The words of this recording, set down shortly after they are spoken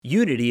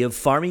Unity of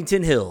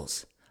Farmington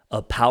Hills,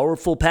 a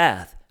powerful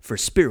path for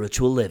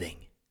spiritual living.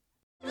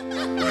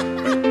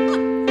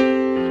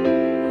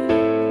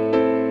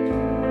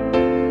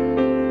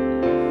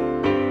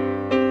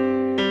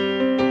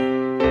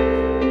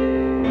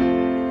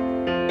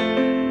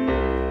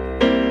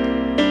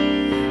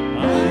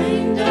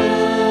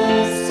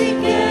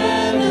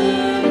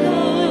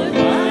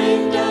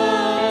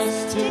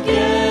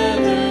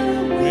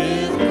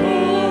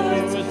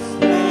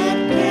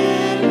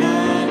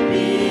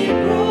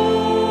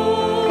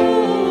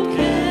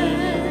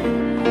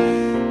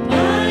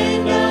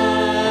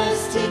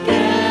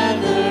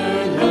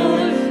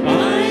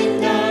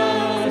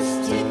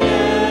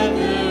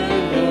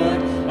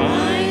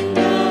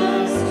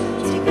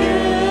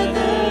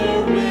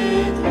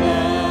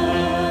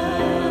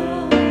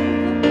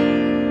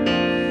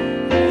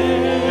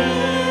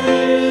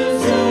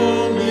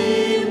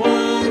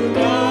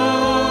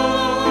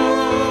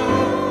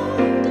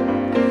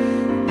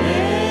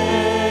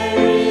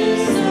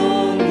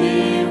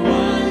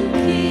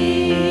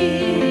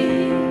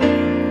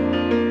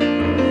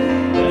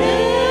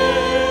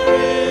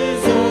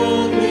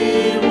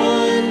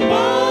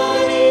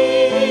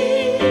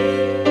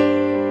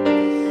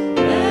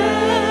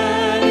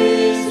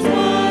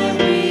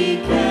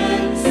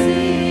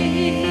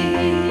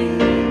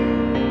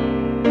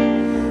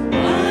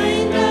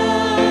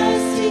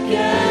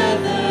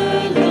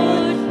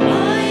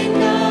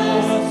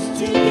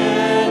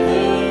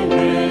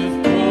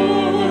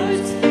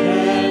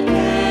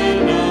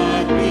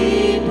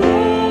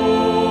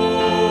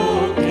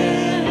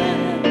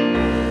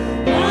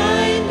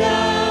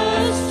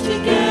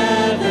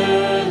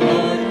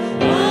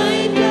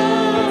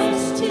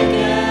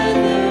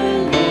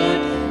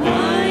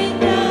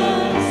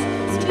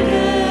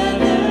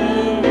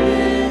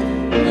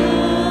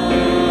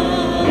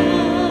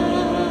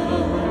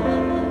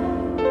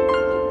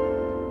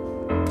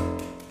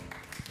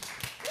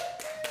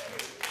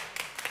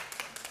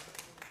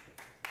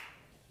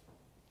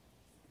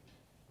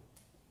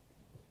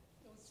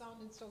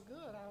 So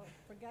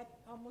good,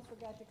 almost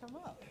forgot to come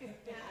up.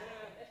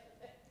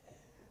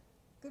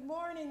 Good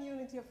morning,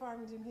 Unity of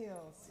Farmington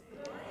Hills.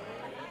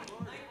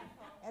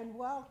 And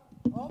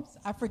oops,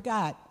 I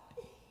forgot.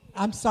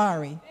 I'm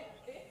sorry.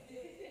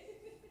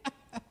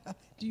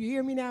 Do you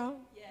hear me now?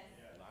 Yes.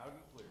 Yeah, loud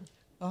and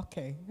clear.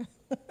 Okay.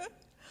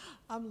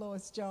 I'm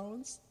Lois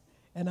Jones,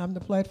 and I'm the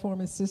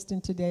platform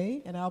assistant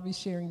today, and I'll be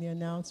sharing the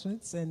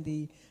announcements and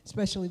the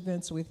special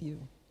events with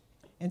you.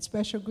 And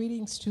special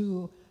greetings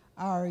to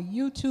our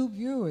YouTube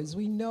viewers.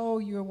 We know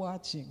you're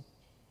watching.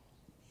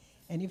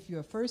 And if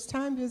you're a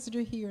first-time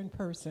visitor here in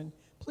person,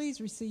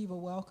 please receive a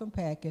welcome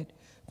packet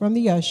from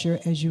the usher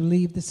as you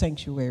leave the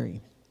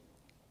sanctuary.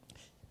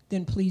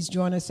 Then please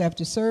join us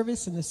after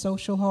service in the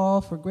social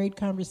hall for great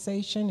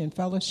conversation and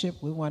fellowship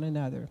with one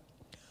another.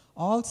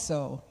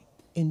 Also,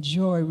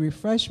 enjoy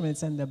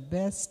refreshments and the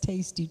best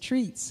tasty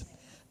treats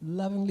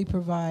lovingly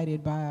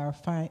provided by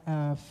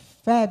our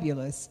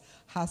fabulous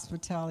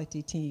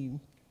hospitality team.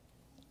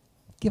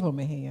 Give them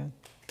a hand.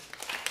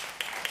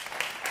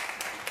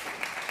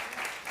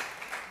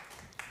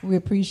 We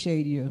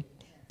appreciate you.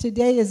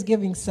 Today is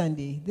Giving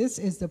Sunday. This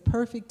is the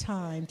perfect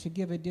time to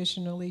give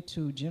additionally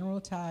to general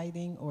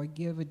tithing or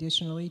give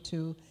additionally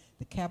to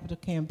the capital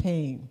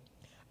campaign.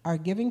 Our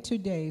giving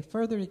today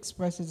further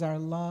expresses our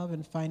love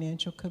and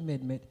financial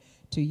commitment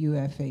to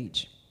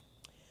UFH.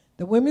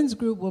 The women's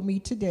group will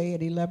meet today at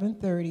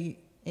 11:30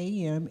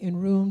 a.m. in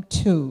room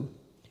 2.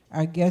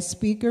 Our guest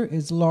speaker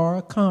is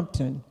Laura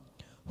Compton,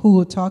 who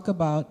will talk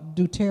about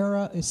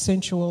doTERRA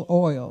essential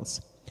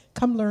oils.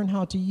 Come learn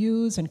how to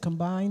use and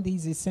combine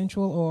these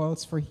essential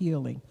oils for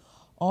healing.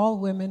 All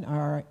women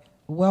are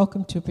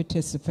welcome to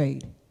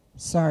participate.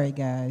 Sorry,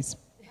 guys.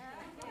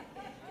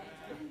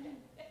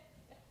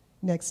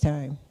 Next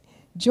time.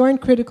 Join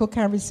Critical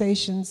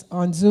Conversations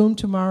on Zoom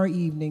tomorrow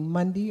evening,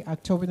 Monday,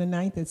 October the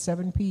 9th at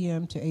 7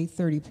 p.m. to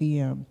 8:30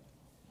 p.m.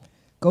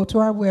 Go to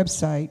our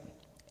website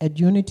at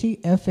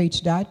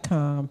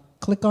unityfh.com,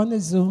 click on the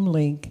Zoom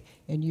link,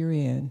 and you're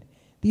in.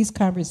 These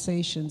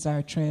conversations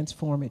are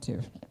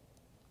transformative.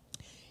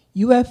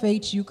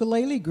 UFH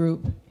Ukulele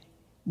Group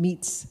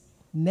meets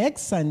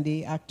next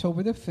Sunday,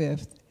 October the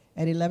 5th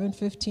at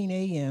 11:15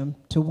 a.m.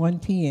 to 1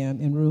 p.m.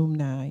 in room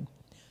 9.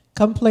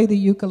 Come play the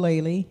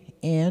ukulele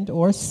and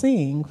or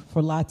sing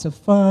for lots of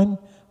fun,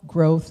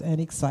 growth, and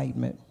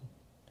excitement.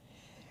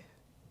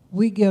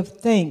 We give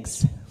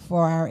thanks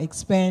for our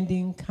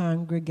expanding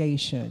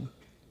congregation.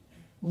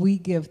 We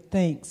give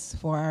thanks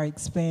for our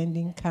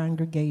expanding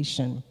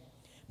congregation.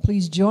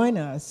 Please join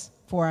us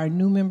for our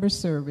new member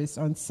service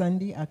on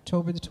Sunday,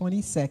 October the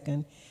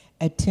 22nd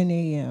at 10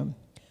 a.m.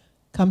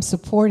 Come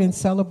support and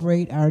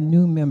celebrate our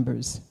new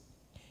members.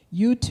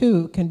 You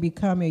too can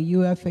become a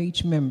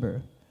UFH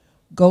member.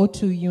 Go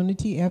to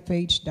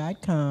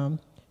unityfh.com,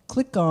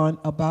 click on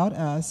About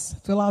Us,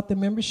 fill out the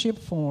membership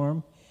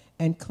form,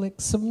 and click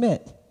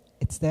Submit.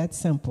 It's that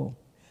simple.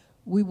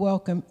 We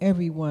welcome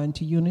everyone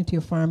to Unity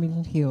of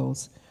Farmington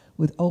Hills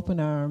with open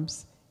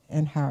arms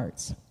and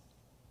hearts.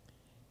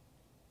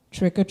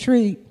 Trick or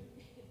treat.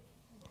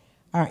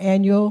 Our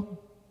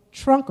annual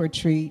trunk or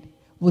treat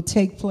will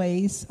take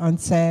place on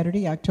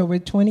Saturday, October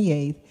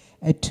 28th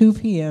at 2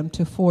 p.m.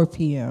 to 4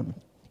 p.m.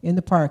 in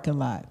the parking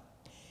lot.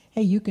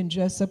 Hey, you can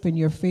dress up in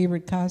your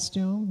favorite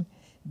costume,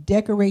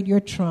 decorate your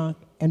trunk,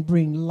 and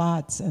bring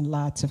lots and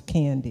lots of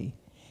candy.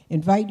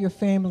 Invite your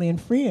family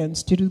and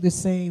friends to do the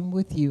same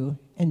with you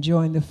and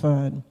join the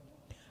fun.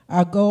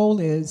 Our goal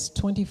is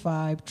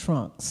 25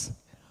 trunks.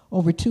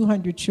 Over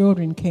 200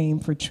 children came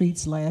for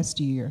treats last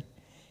year.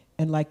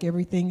 And like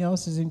everything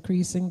else is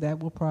increasing, that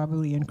will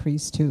probably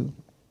increase too.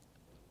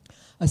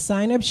 A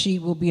sign-up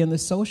sheet will be in the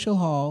social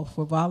hall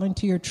for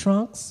volunteer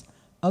trunks,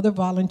 other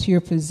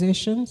volunteer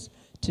positions,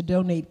 to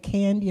donate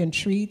candy and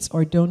treats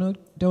or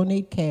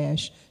donate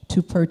cash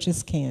to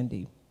purchase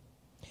candy.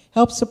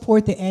 Help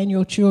support the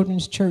annual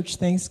Children's Church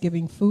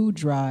Thanksgiving Food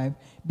Drive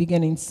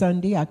beginning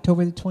Sunday,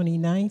 October the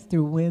 29th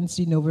through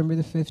Wednesday, November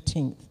the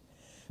 15th.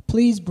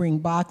 Please bring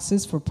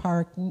boxes for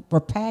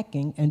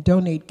packing and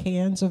donate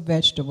cans of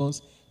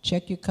vegetables.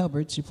 Check your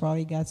cupboards, you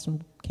probably got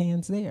some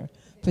cans there.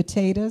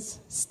 Potatoes,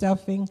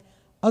 stuffing,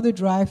 other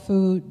dry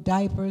food,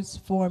 diapers,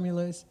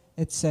 formulas,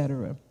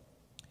 etc.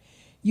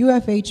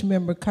 UFH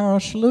member Carl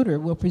Schluter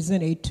will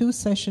present a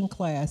 2-session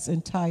class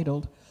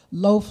entitled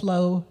Low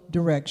Flow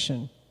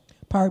Direction.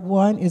 Part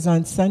 1 is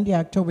on Sunday,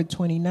 October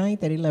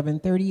 29th at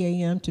 11:30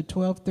 a.m. to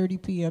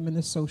 12:30 p.m. in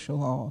the social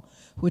hall,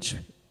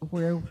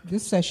 where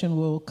this session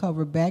will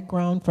cover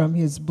background from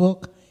his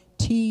book,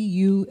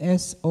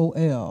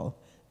 TUSOL,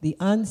 The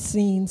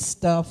Unseen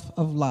Stuff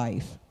of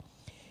Life.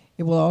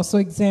 It will also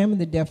examine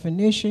the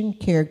definition,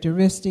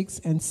 characteristics,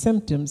 and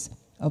symptoms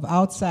of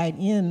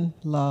outside-in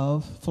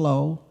love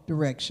flow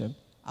direction.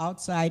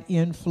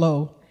 Outside-in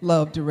flow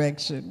love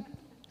direction.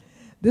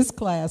 This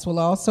class will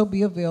also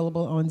be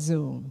available on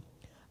Zoom.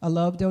 A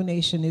love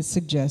donation is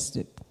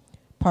suggested.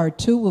 Part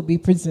 2 will be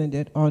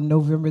presented on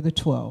November the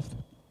 12th.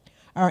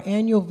 Our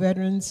annual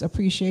Veterans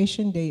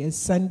Appreciation Day is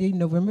Sunday,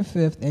 November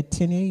 5th at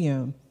 10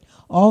 a.m.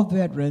 All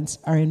veterans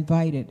are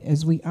invited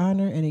as we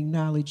honor and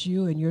acknowledge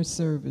you and your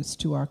service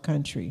to our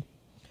country.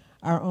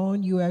 Our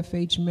own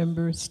UFH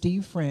member,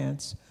 Steve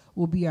France,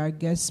 will be our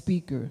guest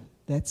speaker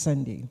that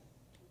Sunday.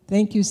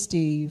 Thank you,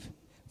 Steve,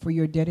 for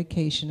your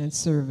dedication and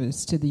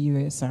service to the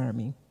U.S.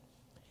 Army.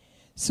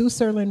 Sue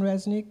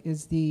Serlin-Resnick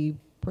is the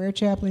prayer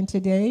chaplain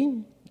today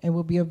and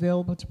will be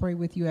available to pray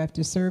with you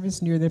after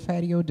service near the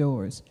patio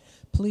doors.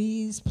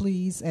 Please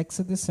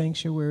exit the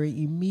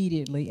sanctuary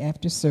immediately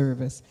after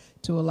service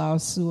to allow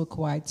Sue a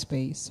quiet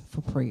space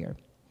for prayer.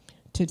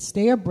 To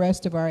stay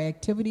abreast of our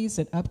activities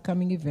and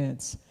upcoming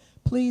events,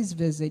 please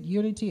visit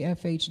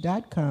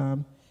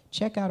unityfh.com,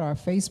 check out our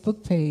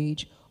Facebook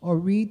page, or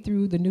read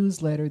through the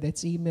newsletter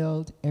that's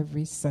emailed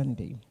every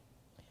Sunday.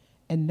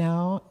 And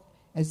now,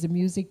 as the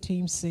music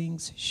team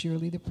sings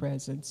Surely the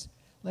Presence,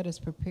 let us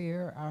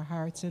prepare our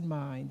hearts and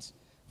minds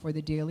for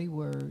the daily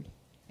word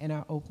and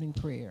our opening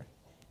prayer.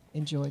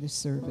 Enjoy the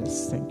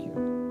service. Thank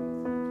you.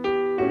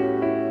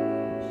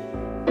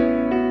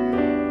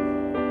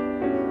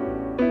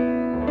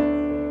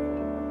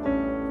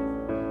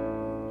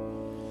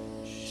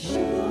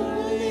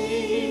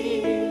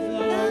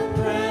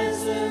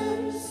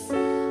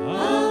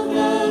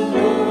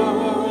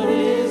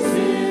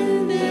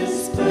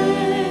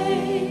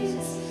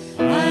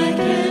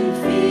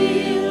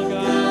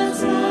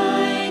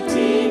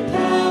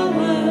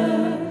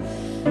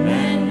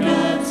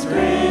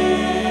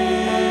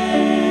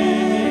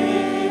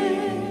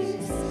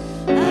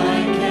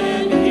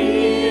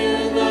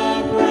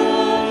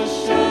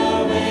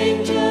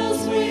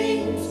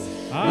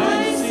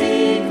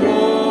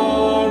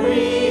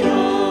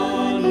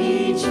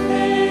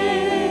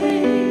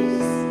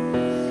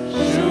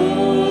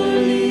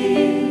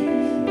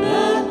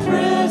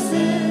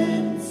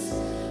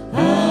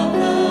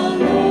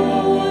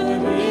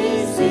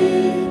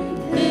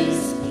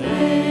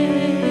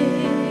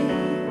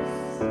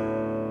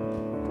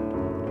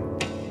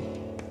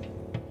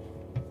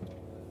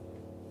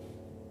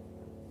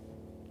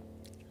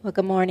 Well,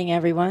 good morning,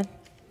 everyone.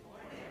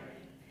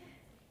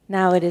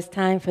 Now it is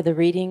time for the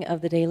reading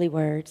of the daily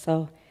word.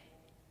 So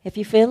if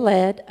you feel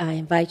led, I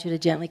invite you to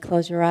gently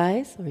close your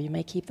eyes, or you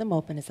may keep them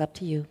open. It's up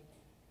to you.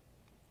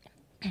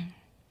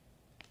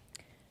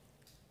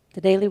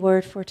 The daily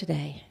word for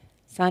today,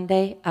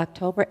 Sunday,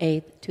 October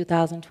 8th,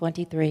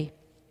 2023.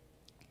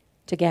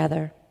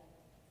 Together.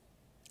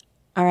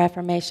 Our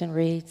affirmation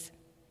reads,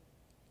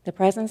 "The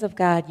presence of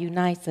God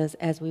unites us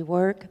as we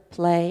work,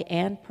 play,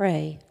 and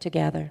pray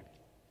together."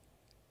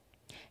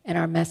 And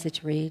our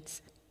message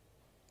reads,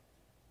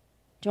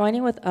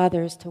 "Joining with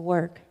others to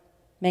work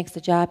makes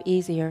the job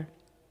easier.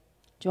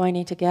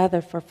 Joining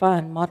together for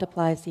fun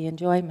multiplies the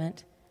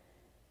enjoyment.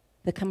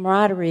 The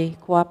camaraderie,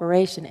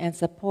 cooperation, and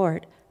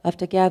support of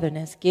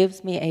togetherness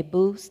gives me a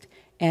boost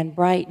and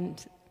brighten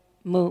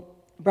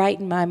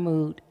my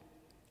mood.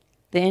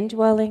 The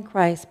indwelling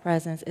Christ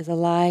presence is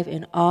alive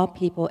in all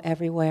people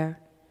everywhere.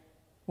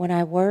 When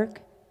I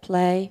work,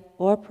 play,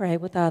 or pray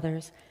with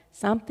others,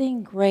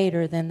 something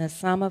greater than the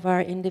sum of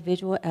our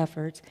individual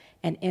efforts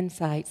and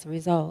insights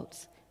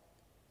results.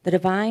 The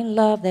divine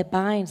love that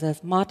binds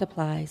us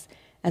multiplies,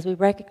 as we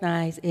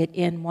recognize it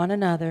in one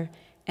another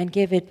and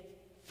give it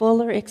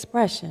fuller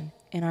expression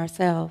in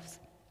ourselves.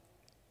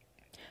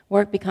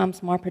 Work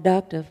becomes more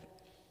productive,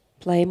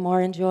 play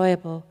more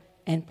enjoyable,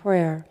 and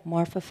prayer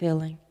more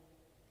fulfilling.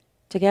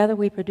 Together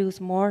we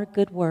produce more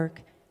good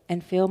work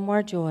and feel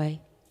more joy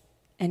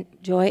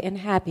and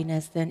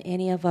happiness than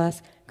any of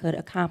us could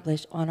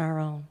accomplish on our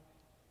own.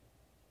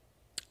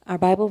 Our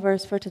Bible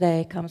verse for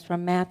today comes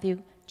from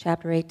Matthew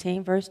chapter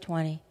 18, verse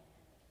 20.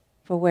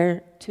 For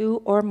where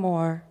two or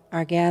more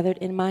are gathered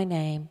in my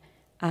name,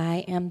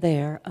 I am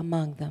there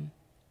among them.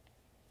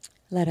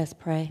 Let us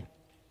pray.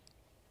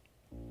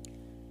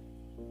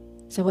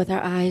 So with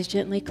our eyes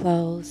gently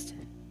closed,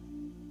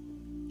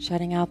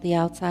 shutting out the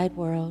outside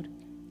world,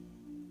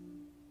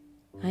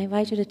 I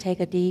invite you to take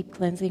a deep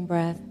cleansing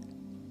breath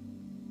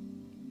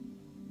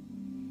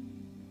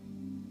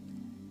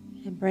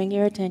and bring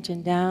your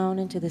attention down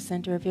into the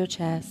center of your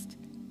chest.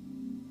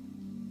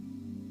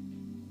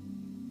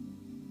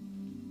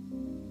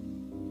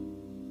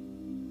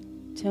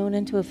 Tune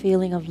into a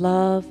feeling of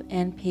love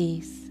and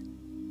peace.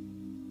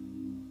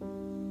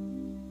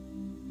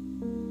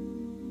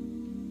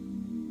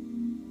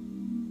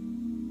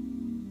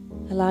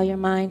 Allow your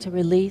mind to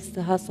release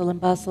the hustle and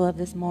bustle of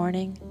this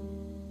morning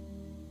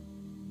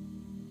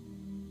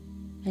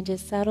and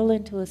just settle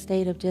into a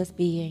state of just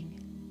being.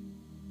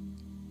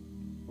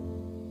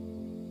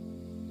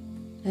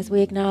 As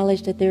we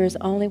acknowledge that there is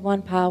only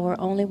one power,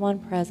 only one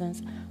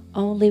presence,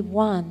 only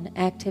one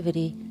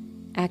activity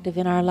active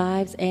in our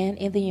lives and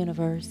in the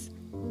universe.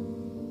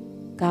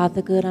 God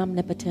the good,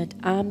 omnipotent,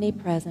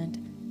 omnipresent,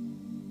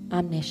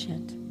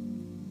 omniscient.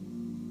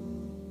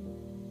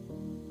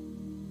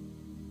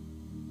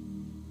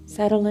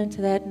 Settle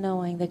into that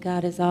knowing that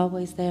God is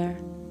always there.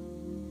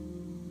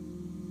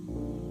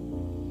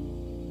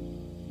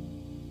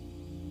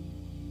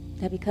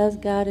 That because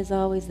God is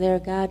always there,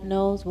 God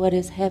knows what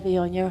is heavy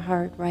on your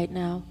heart right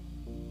now.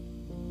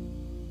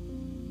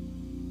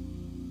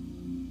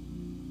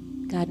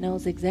 God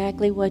knows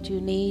exactly what you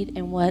need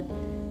and what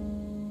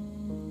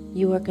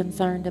you are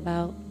concerned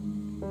about.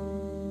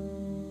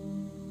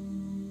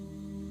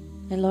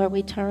 And Lord,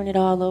 we turn it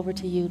all over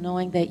to you,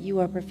 knowing that you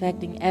are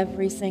perfecting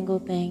every single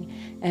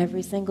thing,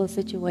 every single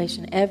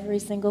situation, every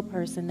single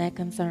person that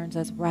concerns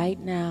us right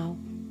now.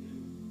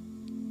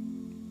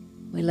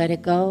 We let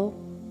it go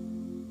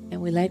and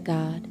we let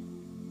God.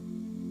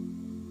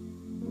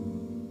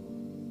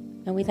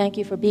 And we thank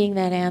you for being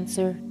that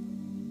answer.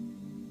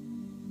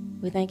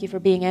 We thank you for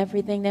being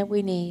everything that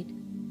we need.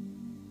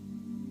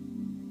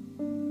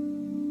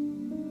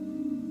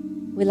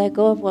 We let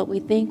go of what we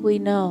think we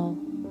know.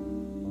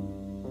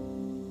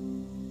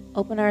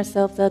 Open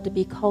ourselves up to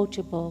be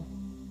coachable,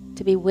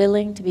 to be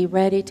willing, to be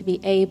ready, to be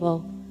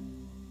able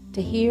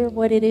to hear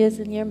what it is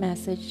in your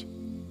message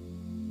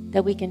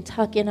that we can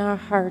tuck in our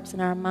hearts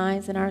and our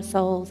minds and our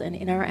souls and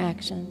in our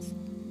actions.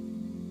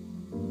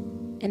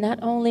 And not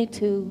only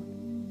to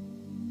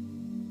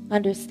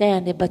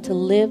understand it, but to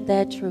live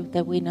that truth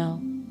that we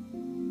know.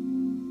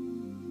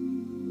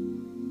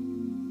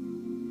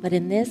 But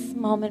in this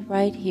moment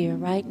right here,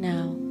 right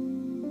now,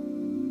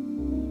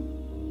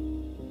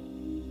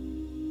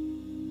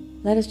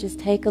 let us just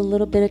take a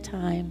little bit of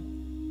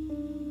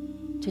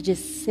time to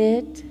just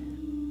sit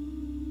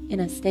in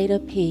a state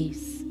of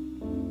peace.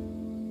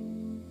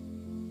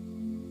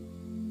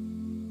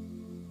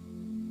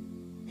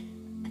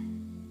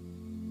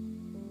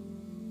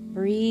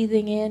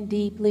 Breathing in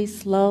deeply,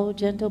 slow,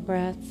 gentle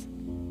breaths.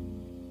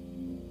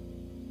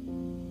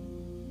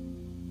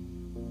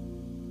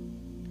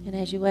 And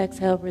as you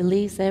exhale,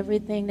 release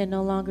everything that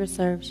no longer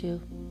serves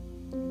you.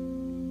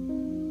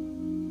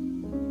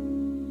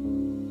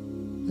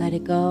 Let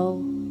it go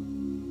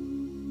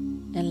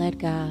and let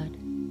God.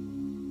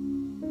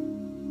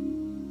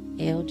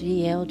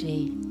 LG,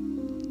 LG.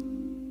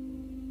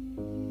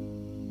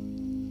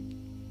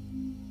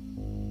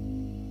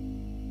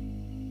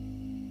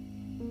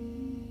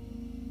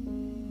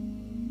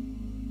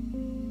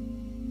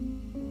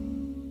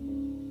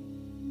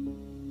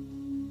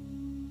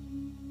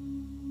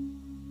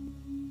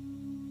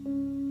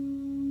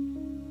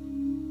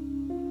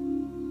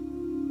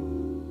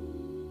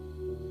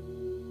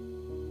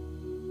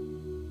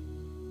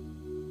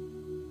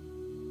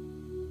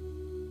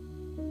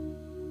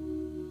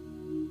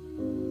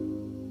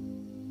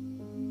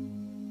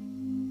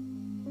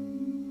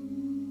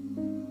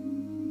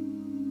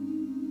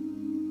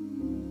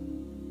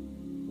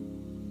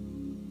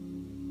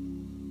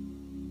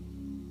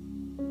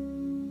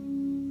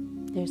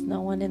 There's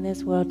no one in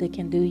this world that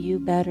can do you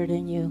better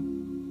than you.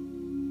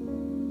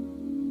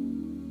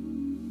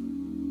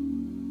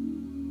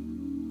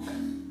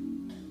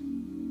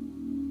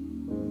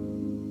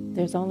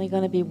 There's only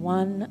going to be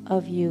one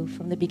of you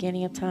from the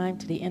beginning of time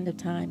to the end of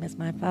time, as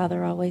my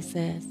father always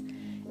says,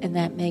 and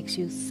that makes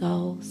you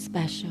so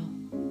special.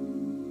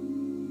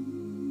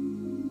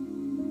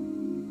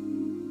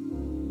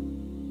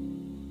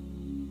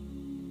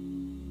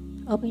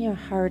 Open your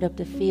heart up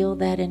to feel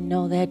that and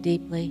know that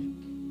deeply.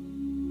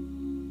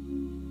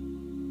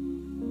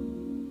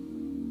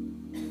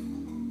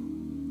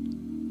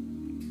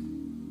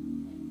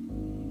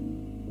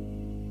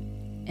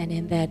 And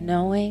in that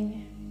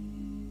knowing,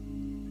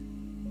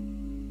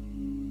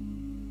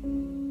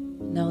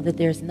 know that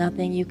there's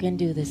nothing you can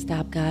do to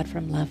stop God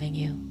from loving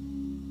you.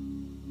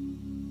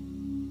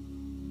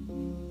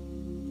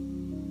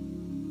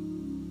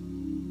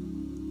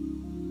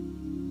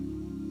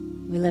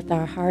 We lift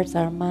our hearts,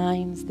 our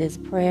minds, this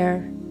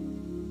prayer,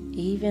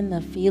 even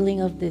the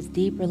feeling of this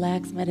deep,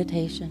 relaxed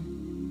meditation,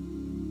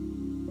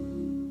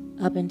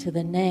 up into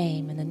the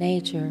name and the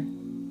nature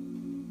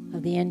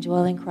of the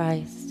indwelling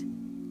Christ.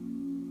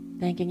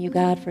 Thanking you,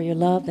 God, for your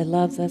love that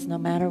loves us no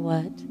matter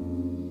what.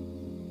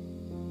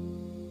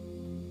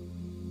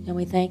 And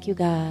we thank you,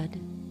 God.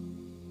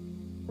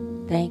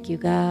 Thank you,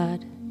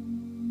 God.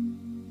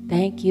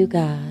 Thank you,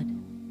 God.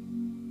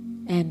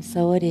 And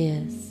so it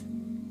is.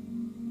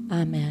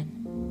 Amen.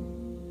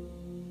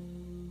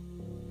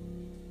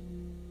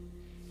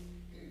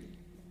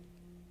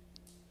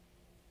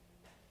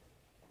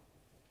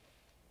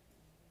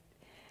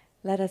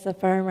 Let us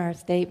affirm our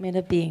statement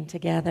of being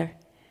together.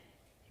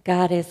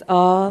 God is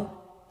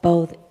all,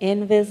 both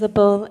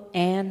invisible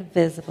and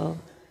visible.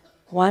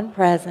 One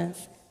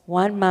presence,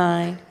 one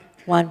mind,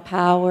 one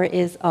power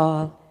is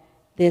all.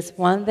 This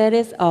one that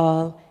is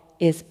all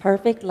is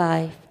perfect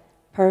life,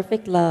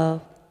 perfect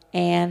love,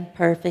 and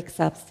perfect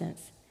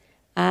substance.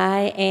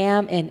 I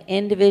am an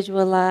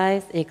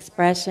individualized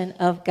expression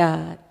of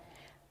God.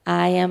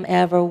 I am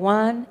ever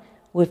one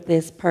with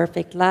this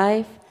perfect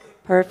life,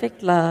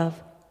 perfect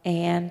love,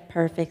 and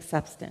perfect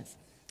substance.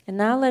 And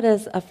now let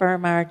us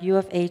affirm our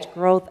UFH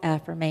growth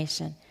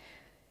affirmation,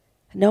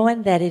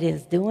 knowing that it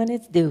is doing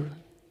its due.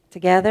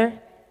 Together,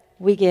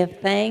 we give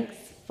thanks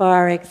for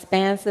our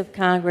expansive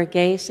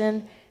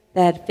congregation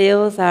that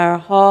fills our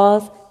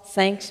halls,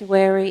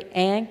 sanctuary,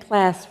 and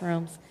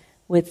classrooms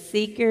with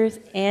seekers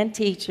and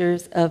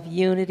teachers of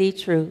unity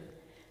truth,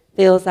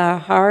 fills our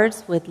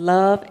hearts with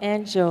love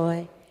and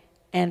joy,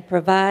 and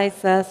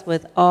provides us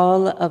with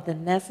all of the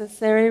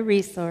necessary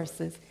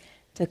resources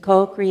to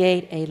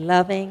co-create a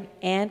loving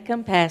and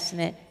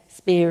compassionate,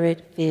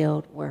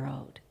 spirit-filled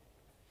world.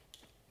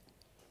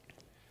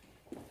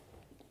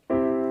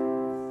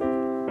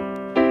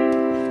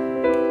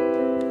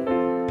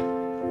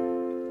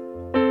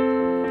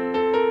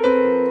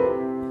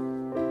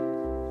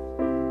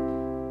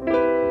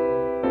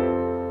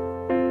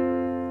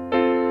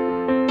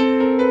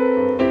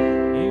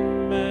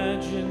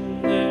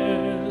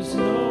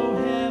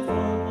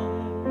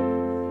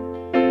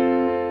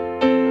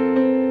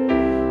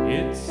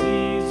 It's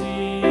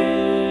easy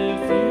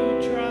if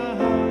you try.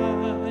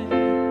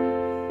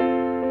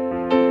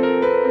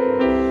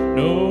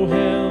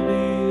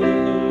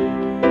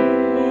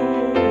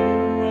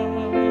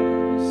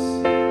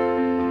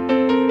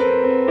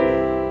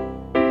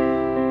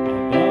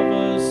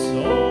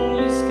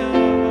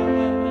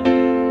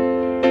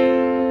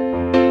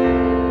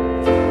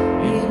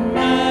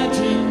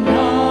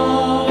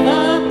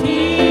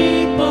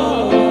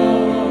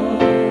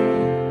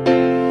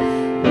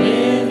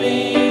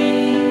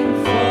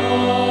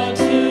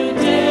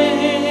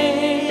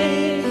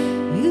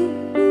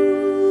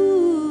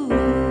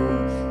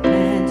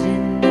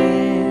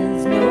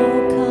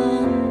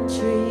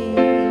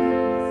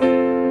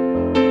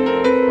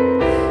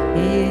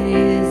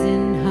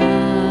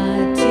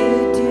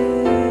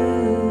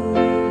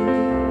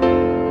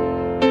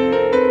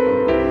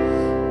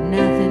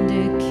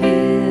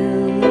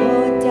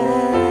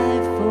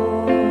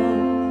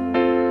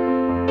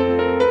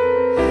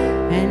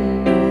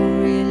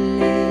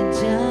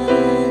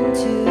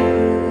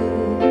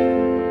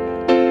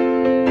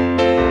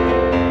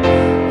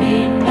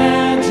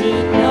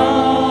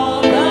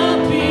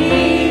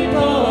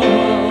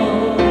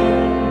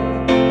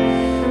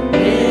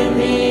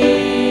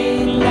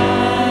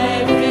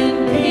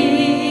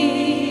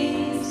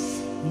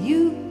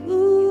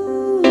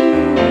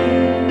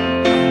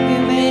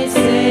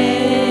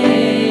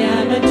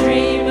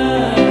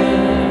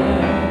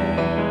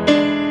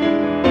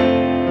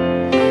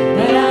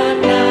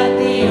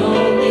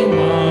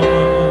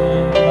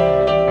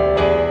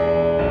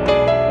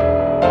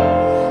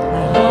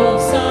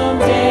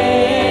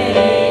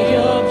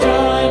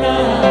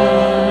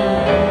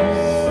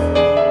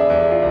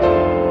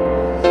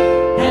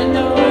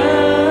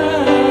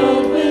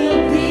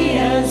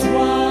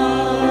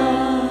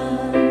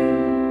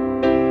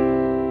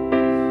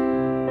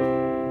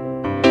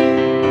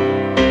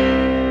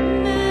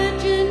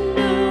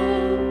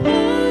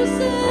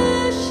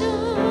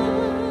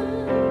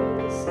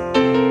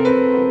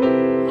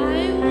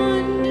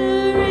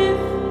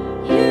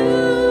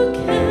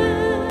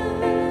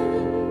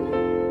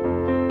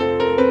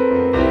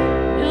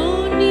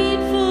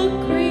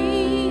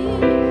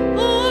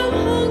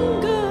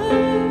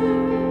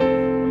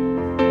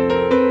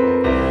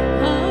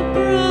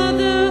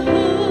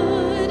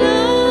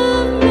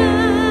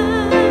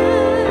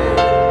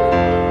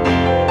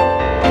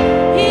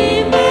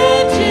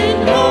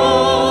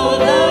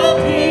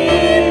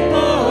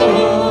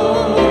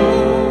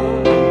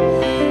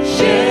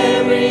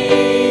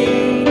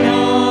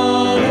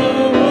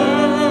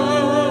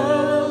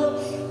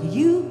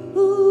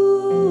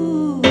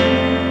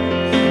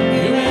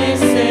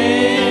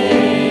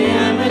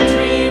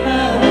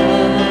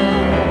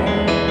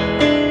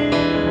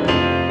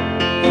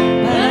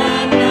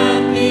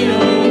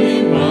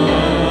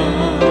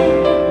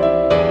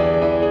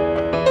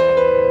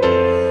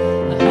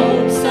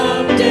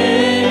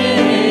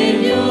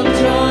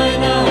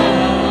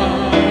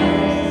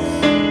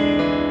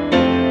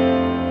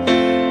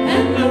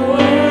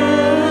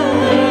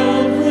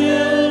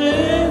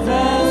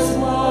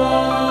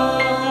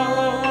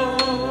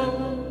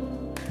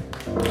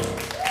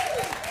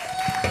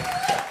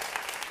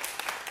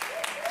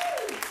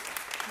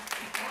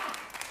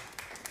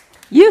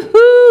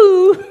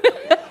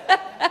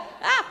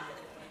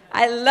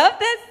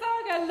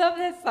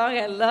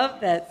 I love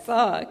that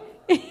song.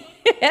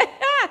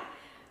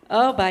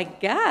 Oh, my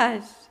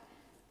gosh.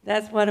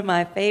 That's one of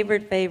my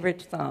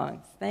favorite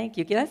songs. Thank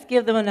you. Let's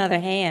give them another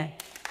hand.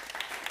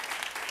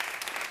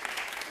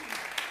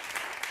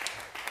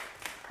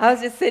 I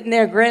was just sitting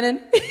there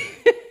grinning.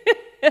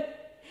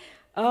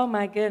 Oh,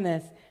 my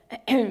goodness.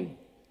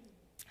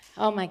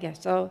 Oh, my gosh.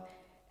 So,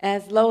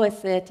 as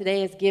Lois said,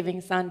 today is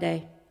Giving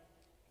Sunday.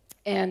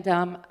 And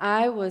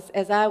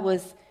as I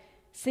was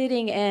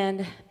sitting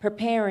and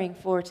preparing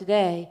for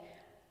today,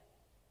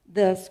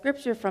 the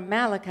scripture from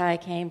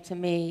Malachi came to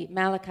me,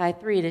 Malachi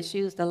 3, that's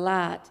used a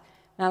lot.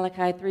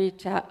 Malachi 3,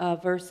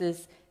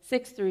 verses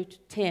 6 through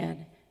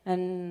 10.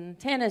 And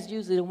 10 is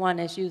usually the one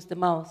that's used the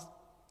most.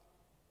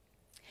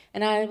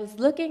 And I was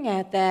looking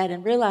at that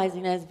and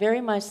realizing that it's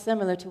very much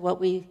similar to what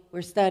we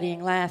were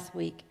studying last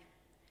week,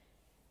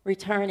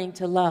 returning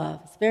to love.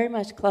 It's very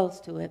much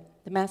close to it.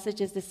 The message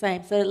is the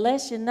same. So it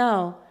lets you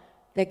know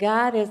that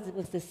God is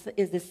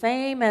the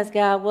same as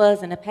God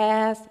was in the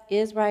past,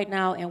 is right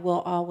now, and will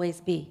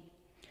always be.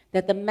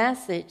 That the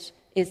message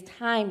is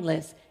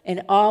timeless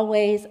and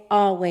always,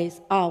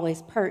 always,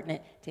 always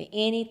pertinent to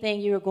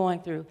anything you're going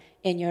through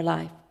in your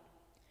life.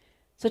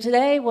 So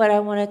today what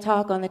I want to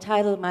talk on, the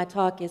title of my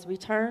talk is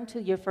Return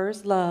to Your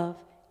First Love,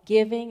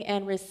 Giving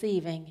and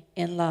Receiving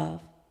in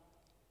Love.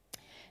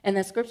 And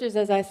the scriptures,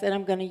 as I said,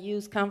 I'm going to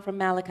use come from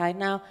Malachi.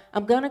 Now,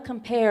 I'm going to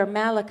compare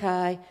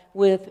Malachi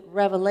with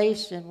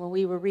Revelation when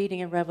we were reading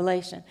in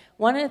Revelation.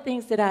 One of the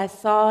things that I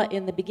saw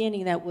in the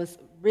beginning that was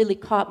really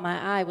caught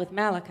my eye with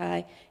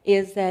Malachi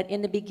is that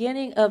in the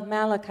beginning of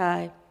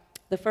Malachi,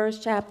 the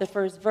first chapter,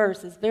 first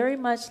verse, is very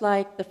much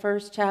like the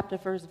first chapter,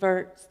 first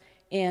verse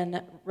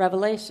in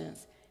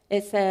Revelations.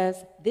 It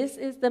says, "This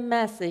is the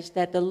message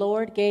that the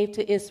Lord gave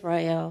to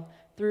Israel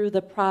through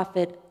the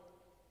prophet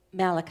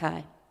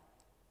Malachi."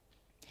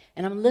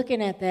 And I'm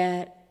looking at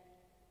that,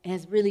 and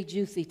it's really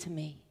juicy to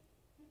me.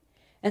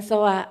 And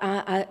so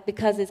I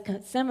because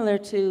it's similar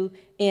to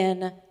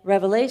in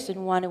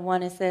Revelation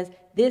 1:1, it says,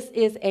 "This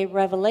is a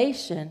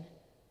revelation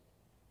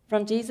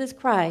from Jesus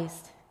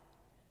Christ,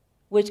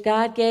 which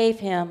God gave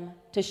him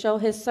to show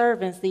his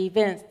servants the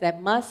events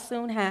that must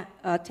soon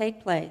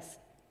take place.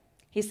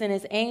 He sent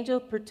his angel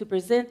to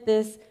present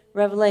this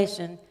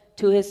revelation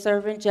to his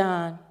servant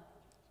John."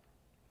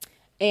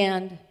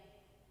 And,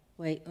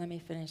 wait, let me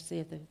finish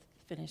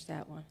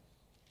that one.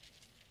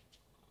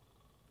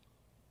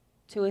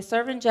 "To his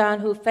servant John,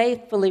 who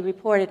faithfully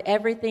reported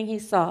everything he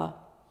saw.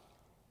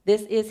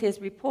 This is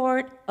his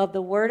report of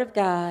the word of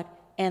God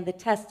and the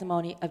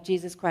testimony of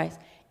Jesus Christ."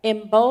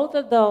 In both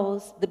of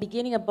those, the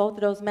beginning of both of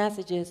those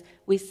messages,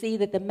 we see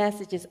that the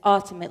message is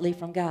ultimately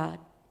from God.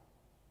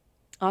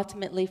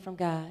 Ultimately from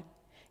God.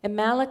 In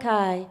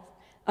Malachi,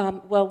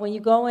 when you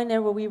go in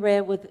there where we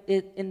read with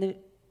it in the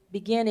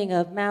beginning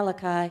of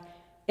Malachi,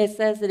 it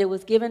says that it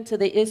was given to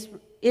the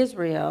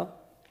Israel,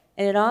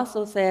 and it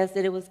also says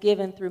that it was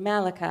given through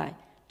Malachi.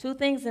 Two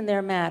things in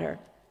there matter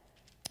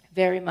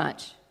very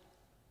much.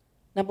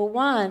 Number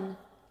one,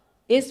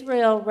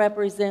 Israel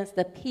represents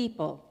the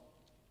people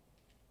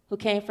who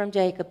came from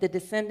Jacob, the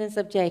descendants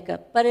of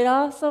Jacob. But it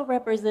also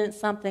represents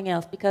something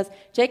else, because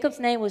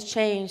Jacob's name was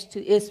changed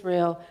to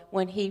Israel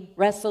when he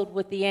wrestled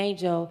with the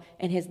angel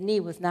and his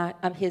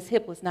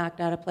hip was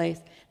knocked out of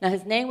place. Now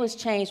his name was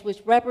changed,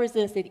 which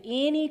represents that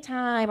any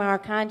time our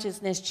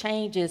consciousness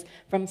changes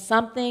from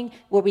something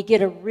where we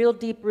get a real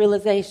deep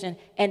realization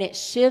and it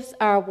shifts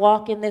our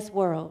walk in this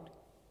world,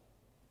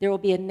 there will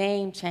be a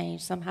name change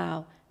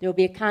somehow. There will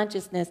be a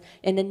consciousness,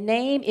 and the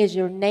name is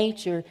your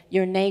nature.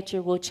 Your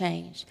nature will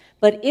change.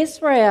 But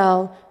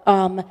Israel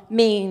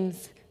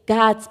means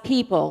God's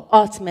people,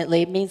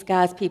 ultimately. It means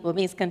God's people. It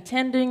means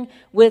contending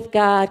with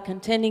God,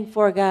 contending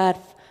for God,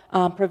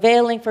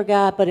 prevailing for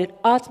God, but it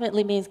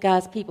ultimately means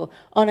God's people.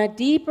 On a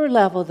deeper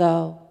level,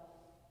 though,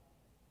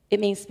 it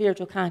means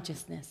spiritual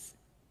consciousness.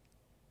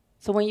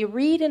 So when you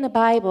read in the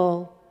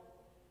Bible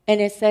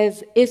and it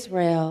says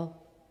Israel,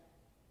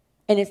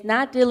 and it's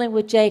not dealing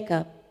with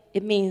Jacob,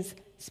 it means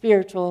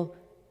spiritual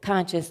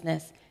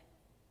consciousness.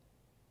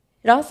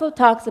 It also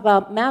talks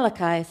about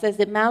Malachi. It says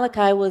that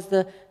Malachi was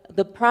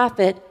the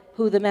prophet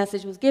who the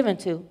message was given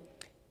to.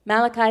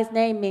 Malachi's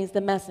name means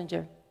the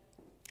messenger.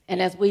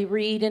 And as we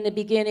read in the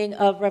beginning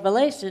of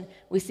Revelation,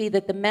 we see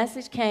that the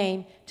message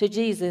came to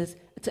Jesus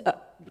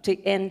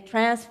and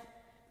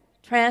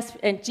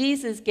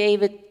Jesus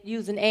gave it,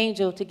 used an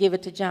angel to give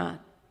it to John.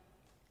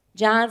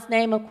 John's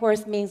name, of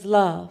course, means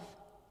love.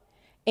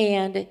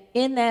 And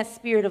in that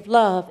spirit of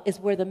love is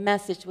where the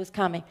message was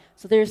coming.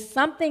 So there's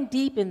something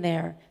deep in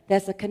there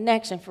that's a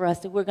connection for us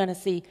that we're going to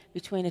see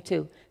between the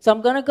two. So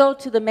I'm going to go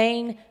to the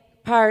main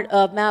part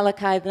of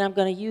Malachi that I'm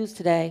going to use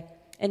today,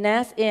 and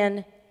that's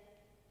in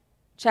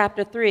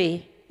chapter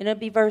 3, and it'll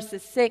be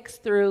verses 6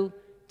 through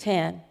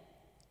 10.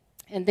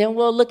 And then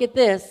we'll look at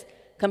this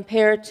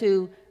compared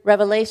to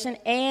Revelation,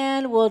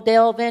 and we'll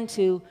delve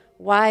into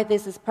why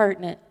this is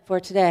pertinent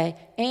for today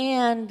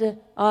and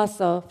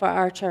also for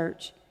our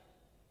church.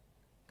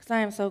 Because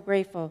I am so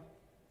grateful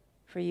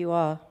for you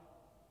all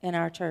in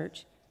our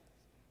church.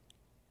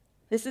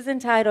 This is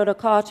entitled A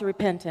Call to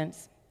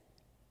Repentance.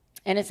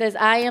 And it says,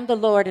 I am the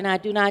Lord and I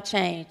do not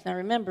change. Now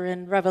remember,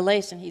 in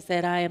Revelation, he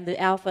said, I am the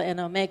Alpha and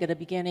Omega, the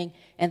beginning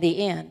and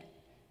the end.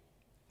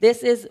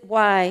 This is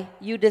why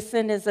you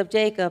descendants of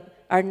Jacob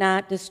are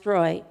not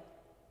destroyed.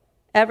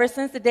 Ever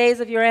since the days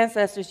of your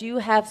ancestors, you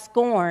have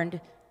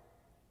scorned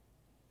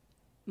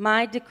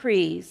my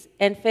decrees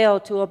and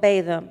failed to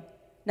obey them.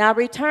 Now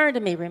return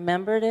to me.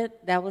 Remember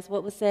that was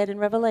what was said in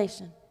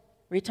Revelation.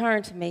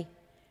 Return to me.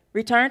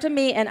 Return to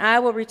me and I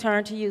will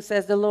return to you,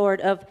 says the Lord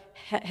of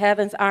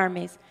heaven's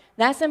armies.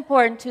 That's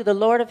important to the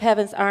Lord of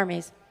heaven's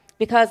armies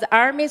because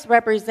armies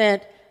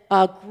represent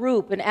a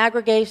group, an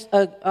aggregation,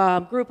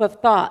 a group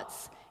of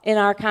thoughts in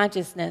our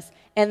consciousness.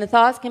 And the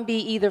thoughts can be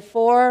either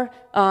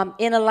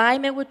in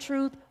alignment with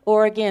truth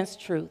or against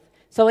truth.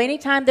 So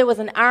anytime there was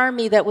an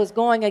army that was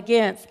going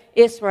against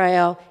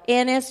Israel,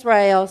 in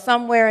Israel,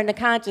 somewhere in the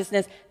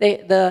consciousness,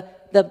 the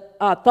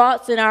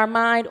thoughts in our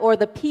mind or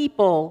the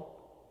people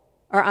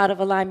are out of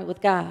alignment with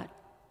God.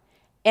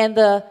 And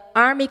the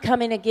army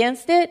coming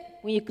against it,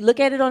 when you look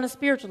at it on a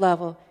spiritual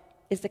level,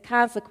 is the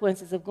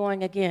consequences of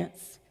going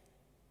against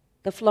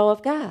the flow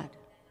of God,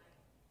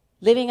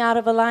 living out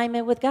of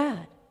alignment with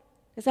God.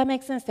 Does that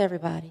make sense to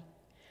everybody?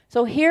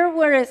 So here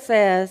where it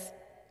says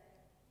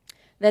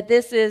that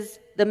this is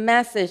the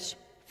message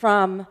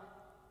from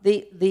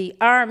the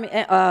army,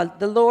 the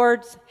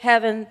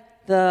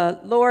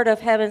Lord of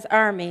heaven's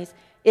armies,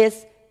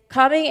 is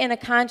coming in a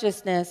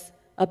consciousness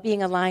of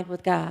being aligned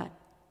with God.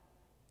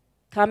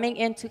 Coming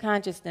into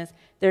consciousness.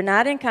 They're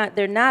not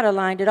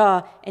aligned at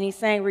all. And he's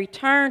saying,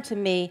 return to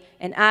me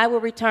and I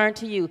will return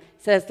to you,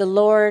 says the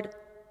Lord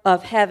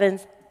of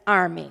heaven's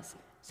armies.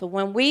 So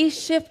when we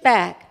shift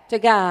back to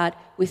God,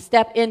 we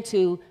step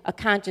into a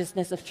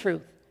consciousness of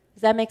truth.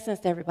 Does that make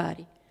sense to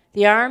everybody?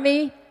 The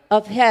army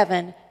of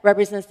heaven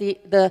represents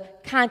the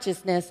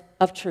consciousness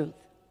of truth.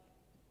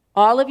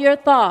 All of your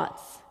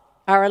thoughts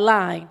are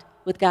aligned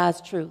with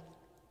God's truth.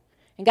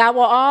 And God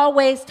will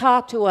always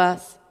talk to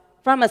us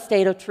from a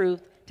state of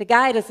truth to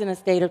guide us in a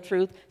state of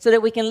truth so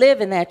that we can live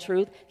in that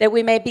truth, that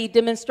we may be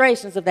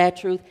demonstrations of that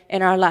truth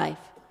in our life.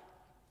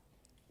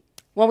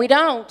 When we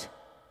don't,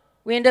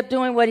 we end up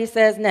doing what he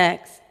says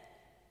next.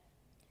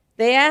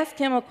 They ask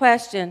him a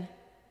question,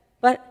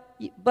 but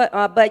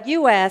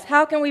you ask,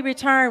 how can we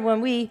return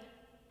when we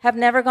have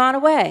never gone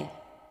away?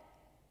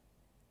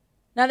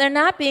 Now, they're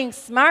not being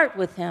smart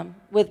with him,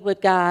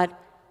 with God.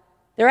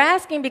 They're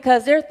asking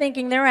because they're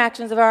thinking their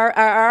actions are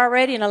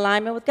already in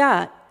alignment with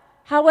God.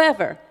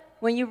 However,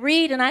 when you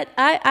read, and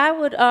I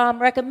would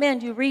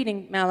recommend you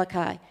reading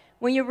Malachi.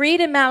 When you read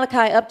in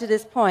Malachi up to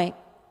this point,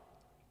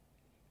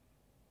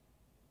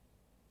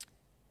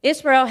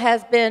 Israel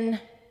has been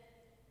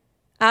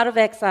out of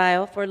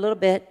exile for a little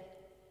bit,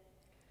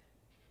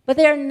 but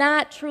they're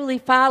not truly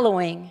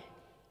following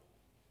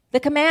the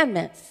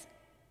commandments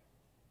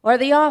or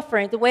the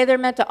offering, the way they're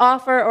meant to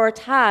offer or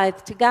tithe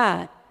to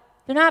God.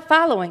 They're not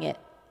following it.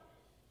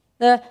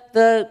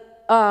 The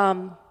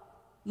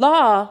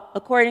law,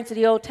 according to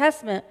the Old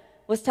Testament,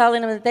 was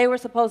telling them that they were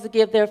supposed to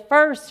give their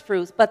first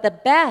fruits, but the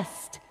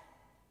best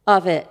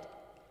of it.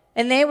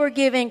 And they were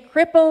giving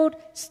crippled,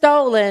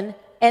 stolen,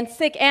 and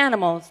sick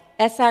animals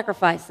as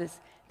sacrifices.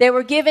 They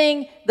were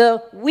giving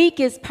the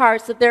weakest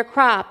parts of their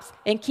crops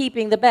and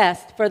keeping the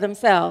best for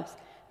themselves.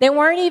 They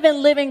weren't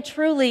even living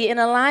truly in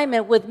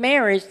alignment with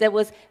marriage that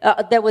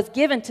was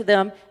given to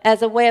them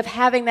as a way of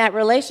having that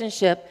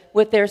relationship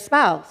with their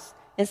spouse.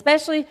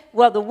 Especially,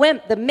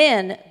 the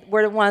men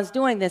were the ones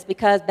doing this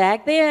because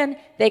back then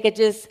they could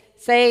just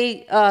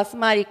say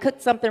somebody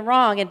cooked something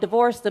wrong and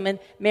divorce them and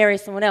marry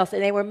someone else.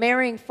 And they were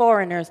marrying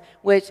foreigners,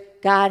 which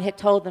God had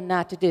told them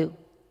not to do.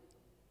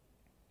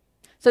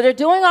 So they're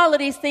doing all of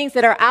these things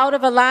that are out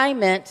of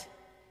alignment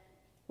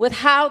with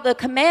how the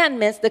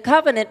commandments, the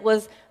covenant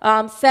was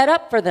set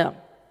up for them.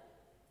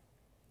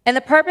 And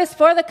the purpose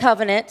for the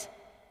covenant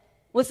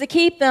was to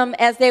keep them,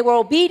 as they were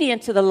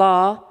obedient to the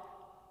law,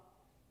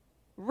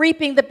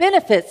 reaping the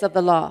benefits of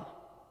the law.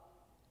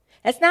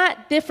 It's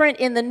not different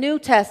in the New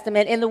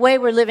Testament in the way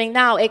we're living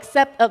now,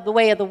 except of the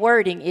way of the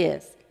wording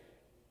is.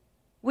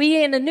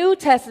 We in the New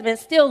Testament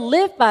still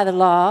live by the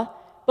law,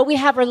 but we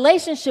have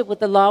relationship with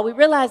the law. We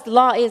realize the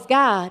law is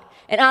God.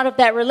 And out of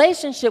that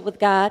relationship with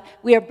God,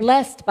 we are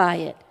blessed by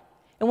it.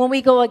 And when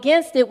we go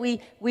against it,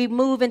 we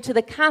move into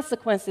the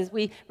consequences.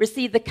 We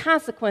receive the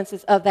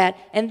consequences of that.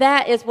 And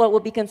that is what will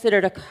be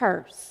considered a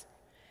curse.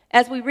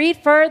 As we read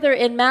further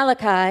in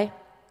Malachi,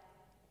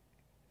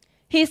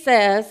 he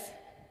says,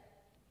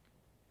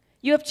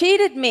 you have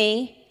cheated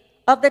me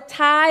of the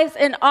tithes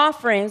and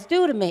offerings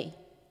due to me.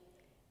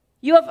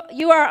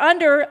 You are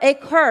under a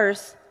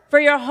curse, for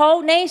your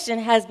whole nation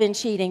has been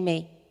cheating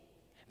me.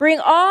 Bring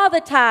all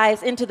the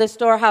tithes into the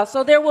storehouse,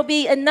 so there will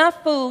be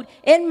enough food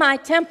in my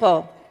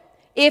temple.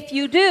 If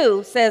you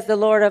do, says the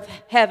Lord of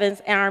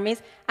heaven's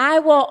armies, I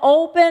will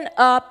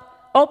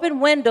open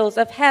windows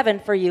of heaven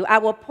for you. I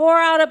will pour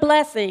out a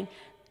blessing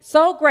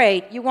so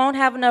great you won't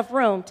have enough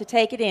room to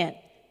take it in.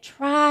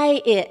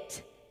 Try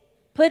it.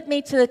 Put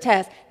me to the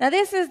test. Now,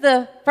 this is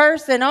the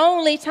first and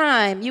only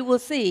time you will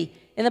see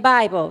in the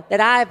Bible that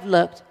I've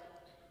looked,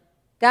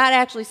 God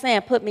actually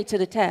saying, put me to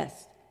the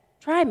test.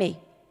 Try me.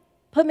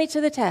 Put me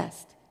to the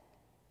test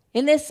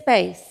in this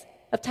space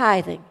of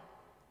tithing.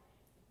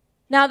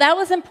 Now, that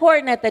was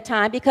important at the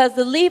time because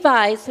the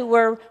Levites, who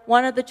were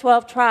one of the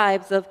 12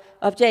 tribes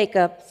of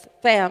Jacob's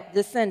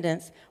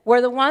descendants,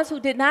 were the ones who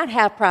did not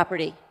have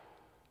property.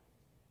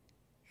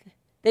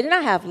 They did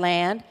not have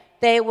land.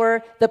 They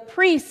were the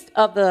priests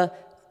of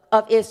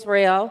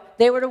Israel.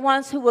 They were the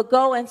ones who would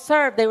go and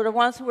serve. They were the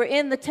ones who were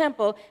in the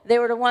temple. They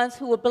were the ones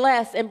who would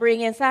bless and bring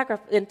in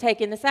and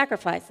take in the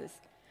sacrifices.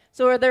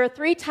 So there are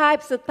three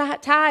types of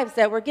tithes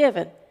that were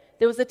given.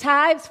 There was the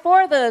tithes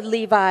for the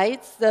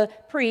Levites, the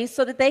priests,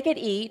 so that they could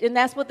eat, and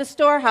that's what the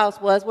storehouse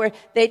was, where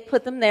they'd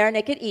put them there and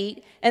they could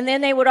eat. And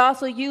then they would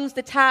also use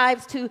the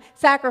tithes to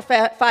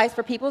sacrifice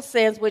for people's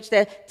sins, which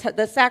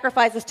the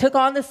sacrifices took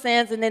on the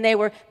sins, and then they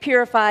were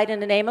purified in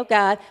the name of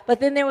God. But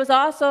then there was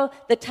also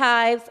the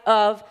tithes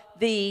of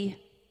the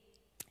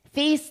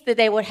feasts that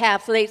they would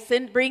have. So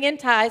they'd bring in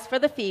tithes for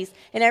the feast,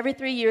 and every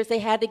 3 years they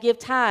had to give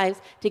tithes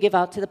to give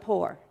out to the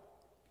poor.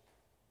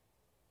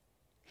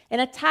 And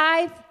a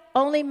tithe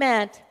only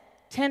meant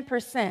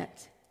 10%.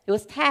 It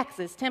was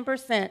taxes,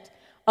 10%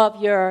 of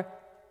your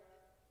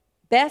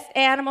best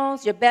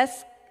animals, your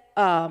best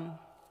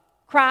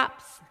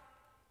crops,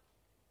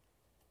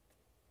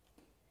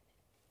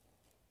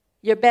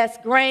 your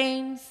best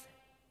grains.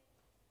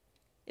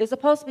 It was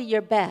supposed to be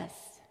your best.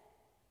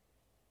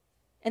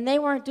 And they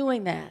weren't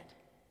doing that.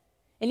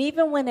 And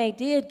even when they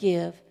did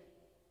give,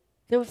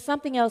 there was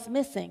something else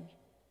missing,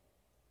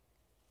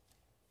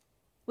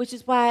 which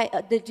is why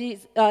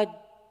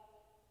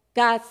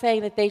God's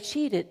saying that they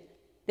cheated.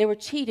 They were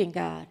cheating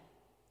God.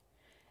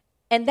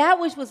 And that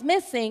which was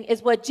missing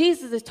is what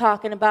Jesus is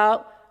talking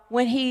about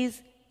when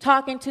he's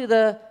talking to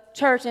the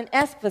church in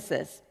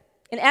Ephesus.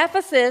 In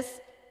Ephesus,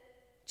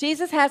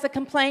 Jesus has a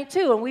complaint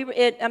too.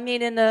 And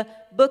in the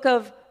book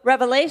of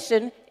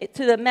Revelation,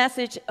 to the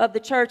message of the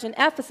church in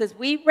Ephesus,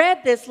 we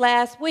read this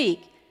last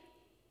week.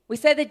 We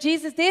said that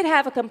Jesus did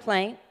have a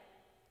complaint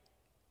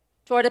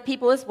toward the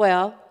people as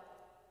well.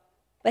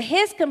 But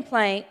his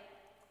complaint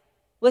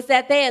was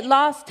that they had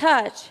lost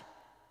touch.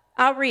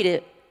 I'll read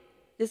it.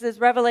 This is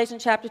Revelation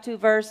chapter 2,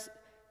 verse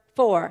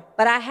 4.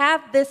 But I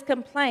have this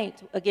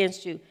complaint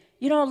against you.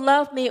 You don't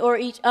love me or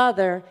each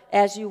other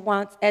as you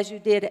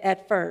did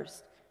at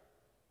first.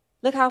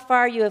 Look how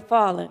far you have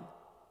fallen.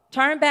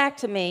 Turn back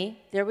to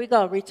me. There we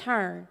go.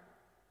 Return.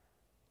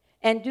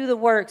 And do the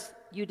works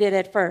you did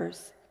at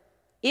first.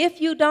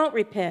 If you don't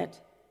repent,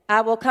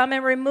 I will come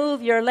and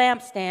remove your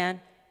lampstand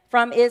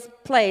from its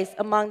place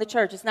among the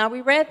churches. Now,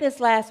 we read this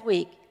last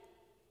week.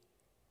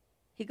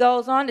 He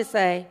goes on to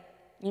say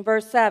in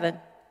verse 7,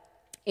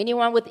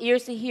 anyone with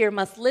ears to hear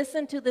must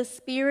listen to the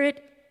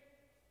Spirit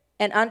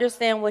and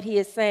understand what he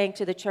is saying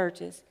to the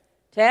churches.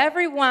 To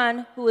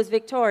everyone who is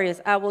victorious,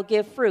 I will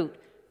give fruit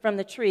from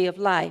the tree of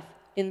life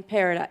in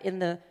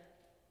the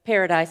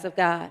paradise of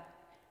God.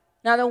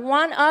 Now, the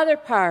one other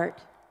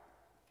part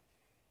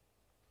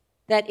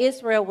that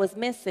Israel was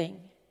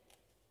missing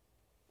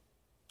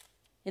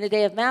in the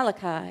day of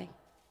Malachi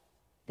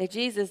that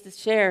Jesus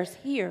shares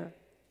here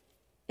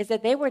is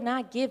that they were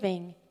not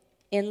giving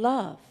in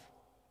love.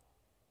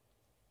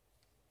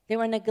 They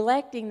were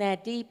neglecting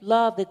that deep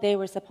love that they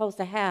were supposed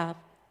to have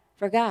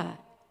for God.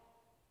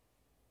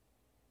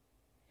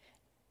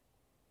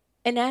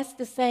 And that's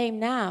the same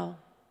now.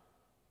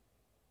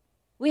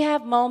 We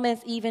have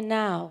moments even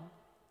now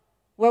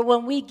where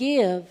when we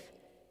give,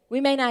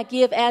 we may not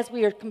give as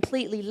we are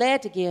completely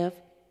led to give,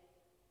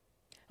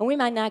 and we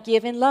might not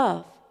give in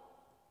love.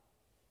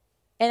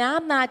 And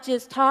I'm not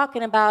just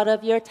talking about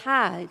of your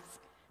tithes,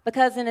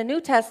 because in the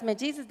New Testament,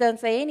 Jesus doesn't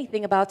say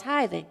anything about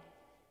tithing.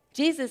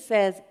 Jesus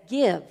says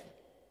give.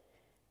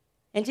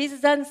 And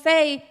Jesus doesn't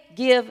say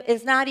give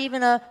is not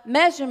even a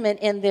measurement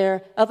in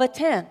there of a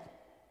tenth.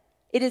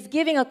 It is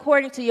giving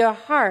according to your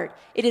heart.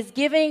 It is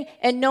giving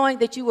and knowing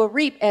that you will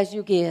reap as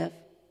you give.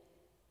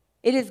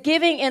 It is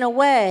giving in a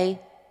way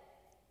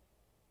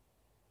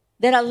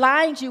that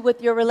aligns you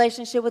with your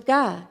relationship with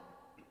God.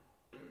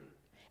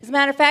 As a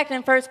matter of fact,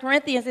 in 1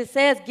 Corinthians, it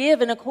says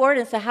give in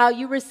accordance to how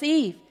you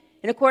receive,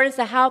 in accordance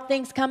to how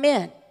things come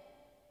in.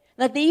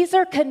 Now, these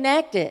are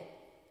connected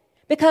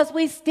because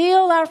we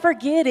still are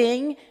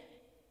forgetting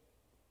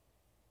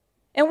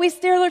and we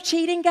still are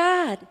cheating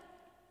God.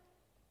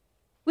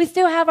 We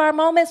still have our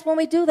moments when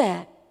we do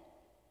that.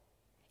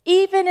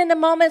 Even in the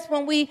moments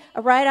when we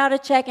write out a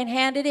check and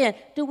hand it in,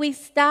 do we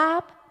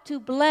stop to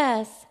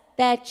bless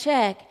that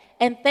check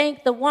and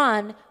thank the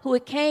one who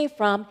it came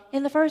from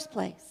in the first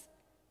place?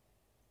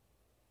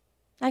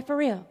 Like, for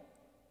real.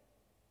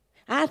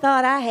 I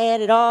thought I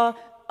had it all.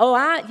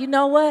 Oh, you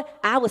know what?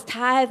 I was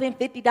tithing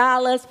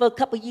 $50 for a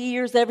couple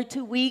years every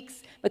 2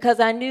 weeks because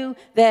I knew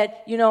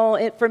that,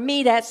 for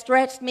me, that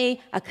stretched me.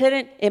 I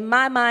couldn't, in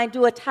my mind,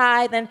 do a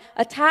tithe. And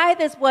a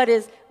tithe is what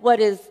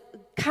is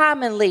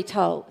commonly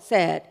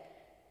said.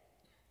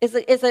 Is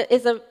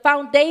a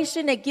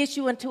foundation that gets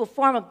you into a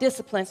form of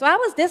discipline. So I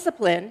was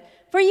disciplined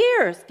for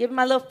years, giving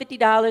my little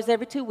 $50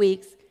 every 2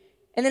 weeks.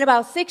 And then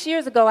about 6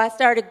 years ago, I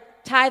started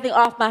tithing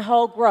off my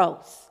whole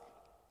gross.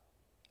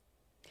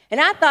 And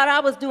I thought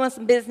I was doing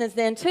some business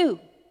then too,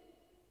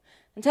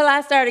 until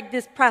I started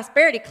this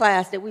prosperity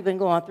class that we've been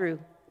going through.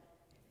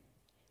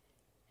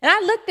 And I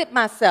looked at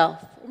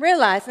myself and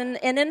realized, and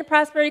in the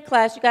prosperity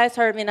class, you guys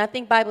heard me, and I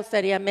think Bible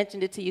study, I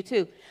mentioned it to you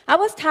too. I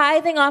was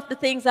tithing off the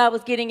things I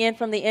was getting in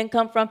from the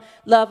income from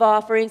love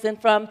offerings and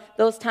from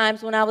those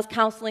times when I was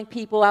counseling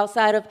people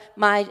outside of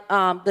my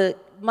the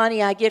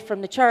money I get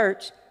from the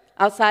church,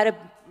 outside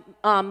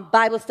of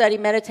Bible study,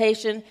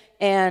 meditation,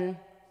 and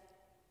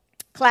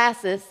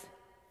classes,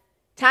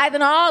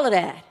 tithing all of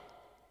that.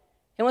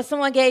 And when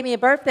someone gave me a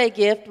birthday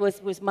gift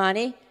was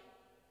money,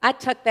 I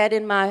tucked that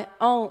in my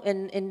own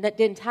and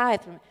didn't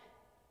tithe from it.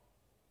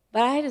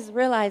 But I just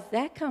realized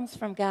that comes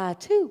from God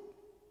too.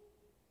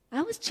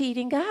 I was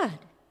cheating God.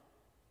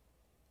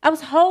 I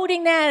was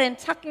holding that and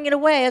tucking it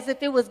away as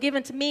if it was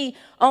given to me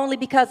only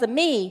because of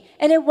me.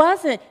 And it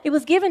wasn't. It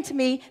was given to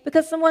me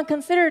because someone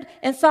considered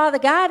and saw the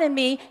God in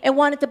me and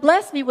wanted to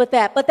bless me with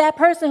that. But that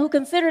person who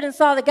considered and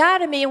saw the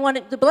God in me and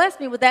wanted to bless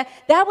me with that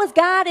was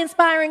God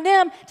inspiring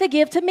them to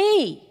give to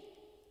me.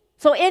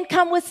 So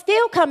income was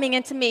still coming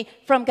into me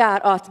from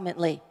God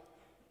ultimately.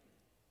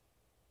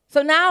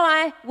 So now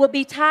I will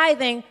be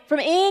tithing from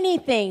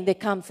anything that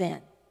comes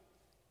in,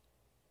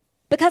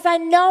 because I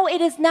know it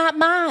is not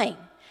mine.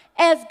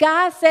 As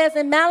God says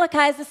in Malachi,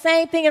 it's the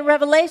same thing in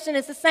Revelation.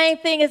 It's the same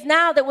thing as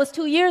now that was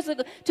 2 years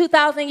ago,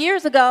 2,000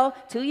 years ago,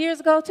 2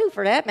 years ago too,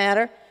 for that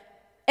matter.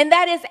 And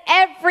that is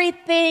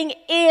everything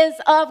is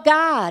of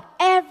God.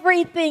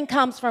 Everything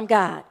comes from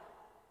God.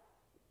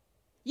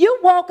 You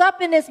woke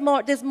up in this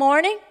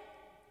morning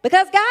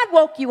because God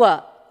woke you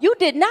up. You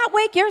did not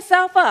wake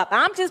yourself up.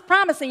 I'm just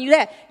promising you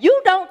that.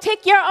 You don't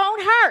tick your own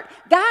heart.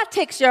 God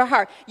ticks your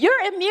heart. Your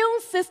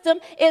immune system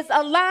is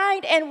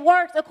aligned and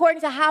works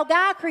according to how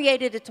God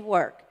created it to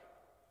work.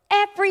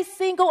 Every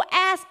single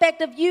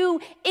aspect of you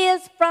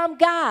is from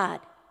God.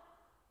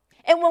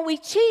 And when we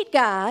cheat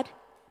God,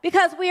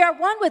 because we are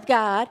one with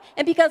God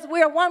and because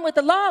we are one with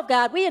the law of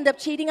God, we end up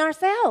cheating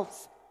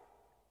ourselves.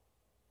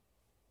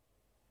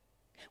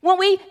 When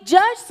we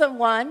judge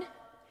someone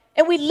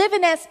and we live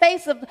in that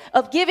space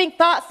of giving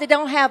thoughts that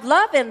don't have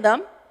love in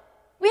them,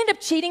 we end up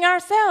cheating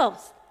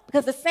ourselves.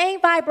 Because the same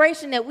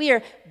vibration that we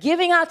are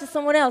giving out to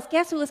someone else,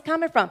 guess who it's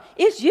coming from?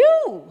 It's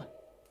you.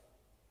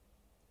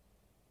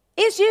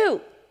 It's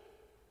you.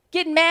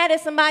 Getting mad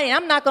at somebody, and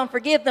I'm not going to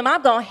forgive them.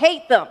 I'm going to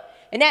hate them.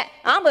 And that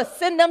I'm going to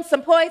send them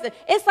some poison.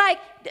 It's like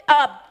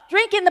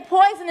drinking the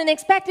poison and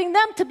expecting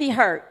them to be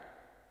hurt.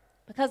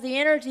 Because the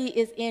energy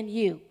is in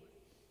you.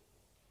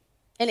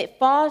 And it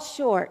falls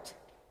short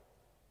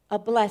a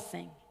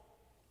blessing.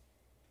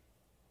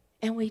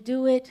 And we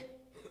do it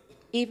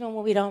even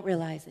when we don't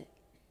realize it.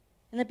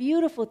 And the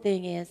beautiful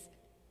thing is,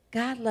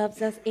 God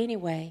loves us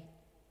anyway.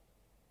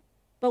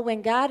 But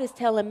when God is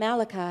telling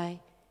Malachi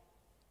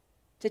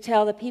to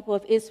tell the people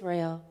of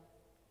Israel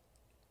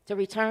to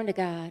return to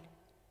God,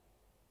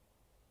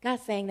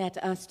 God's saying that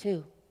to us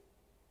too.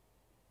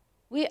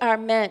 We are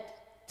meant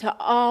to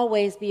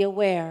always be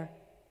aware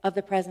of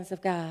the presence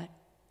of God.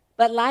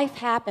 But life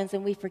happens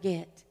and we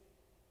forget.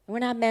 We're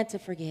not meant to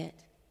forget.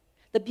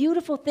 The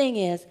beautiful thing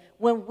is,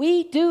 when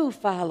we do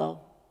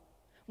follow,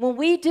 when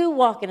we do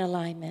walk in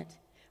alignment,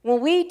 when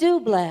we do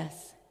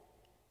bless,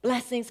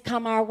 blessings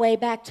come our way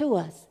back to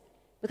us.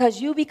 Because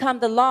you become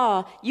the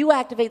law, you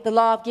activate the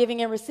law of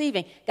giving and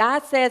receiving.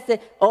 God says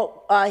that,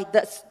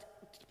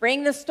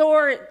 bring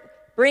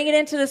it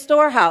into the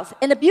storehouse.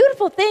 And the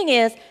beautiful thing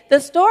is, the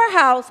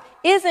storehouse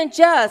isn't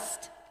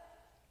just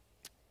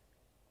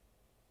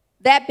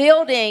that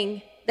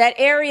building, that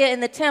area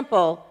in the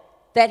temple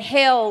that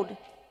held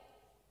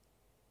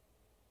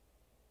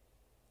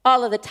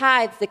all of the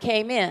tithes that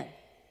came in.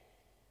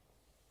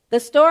 The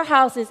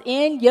storehouse is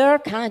in your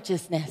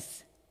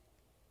consciousness.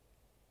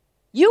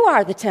 You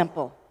are the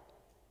temple.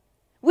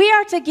 We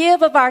are to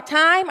give of our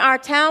time, our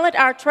talent,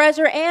 our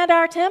treasure, and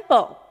our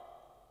temple.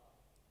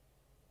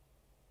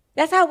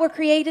 That's how we're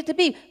created to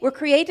be. We're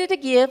created to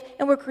give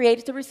and we're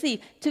created to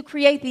receive. To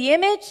create the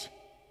image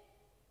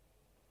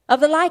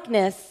of the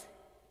likeness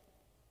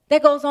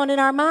that goes on in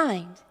our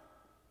mind.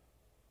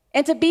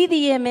 And to be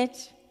the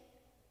image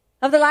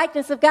of the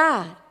likeness of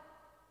God,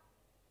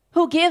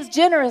 who gives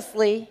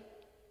generously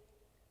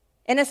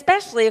and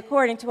especially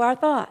according to our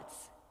thoughts.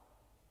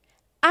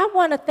 I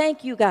want to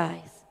thank you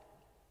guys.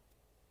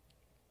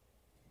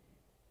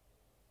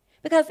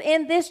 Because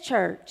in this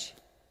church,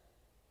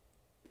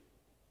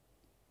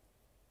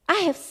 I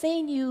have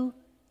seen you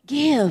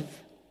give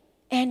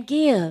and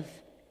give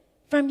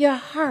from your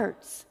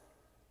hearts.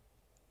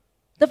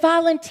 The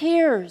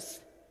volunteers,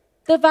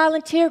 the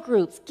volunteer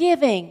groups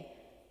giving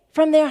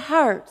from their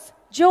hearts.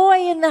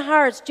 Joy in the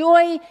hearts,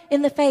 joy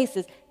in the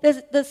faces.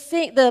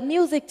 The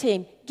music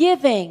team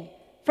giving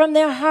from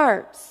their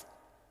hearts.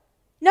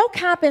 No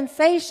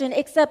compensation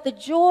except the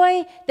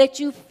joy that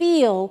you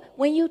feel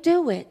when you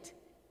do it.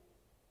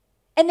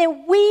 And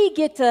then we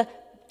get to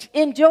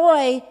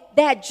enjoy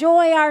that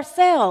joy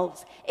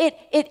ourselves.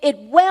 It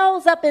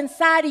wells up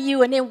inside of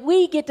you, and then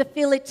we get to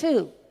feel it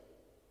too.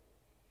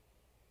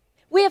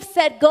 We have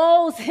set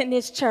goals in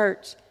this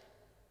church,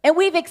 and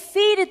we've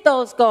exceeded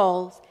those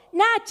goals,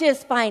 not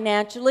just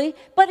financially,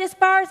 but as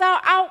far as our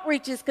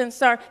outreach is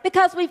concerned,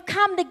 because we've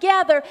come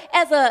together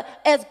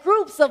as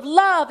groups of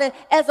love,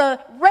 as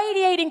a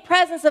radiating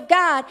presence of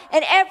God,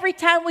 and every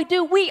time we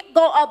do, we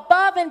go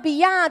above and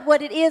beyond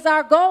what it is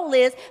our goal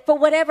is for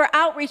whatever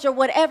outreach or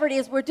whatever it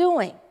is we're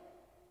doing.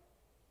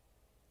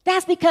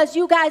 That's because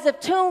you guys have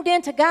tuned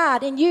into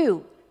God in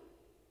you.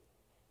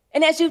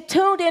 And as you've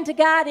tuned into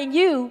God in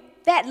you,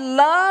 that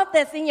love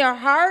that's in your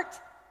heart,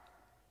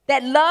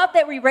 that love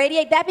that we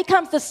radiate, that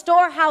becomes the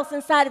storehouse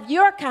inside of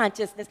your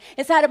consciousness,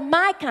 inside of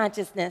my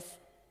consciousness.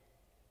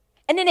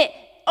 And then it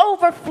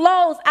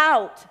overflows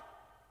out.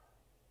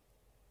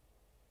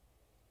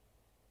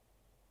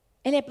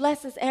 And it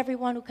blesses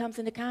everyone who comes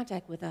into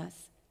contact with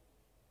us.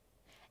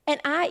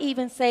 And I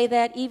even say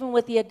that even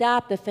with the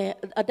adoptive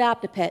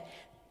pet.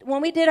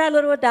 When we did our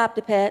little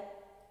adoptive pet,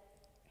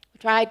 we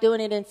tried doing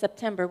it in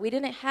September. We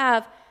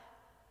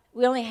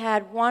only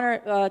had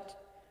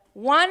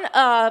one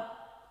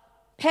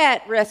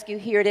pet rescue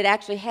here that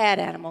actually had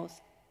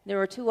animals. There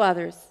were 2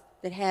 others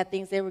that had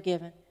things they were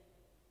given.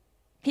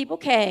 People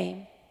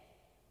came,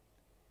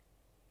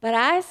 but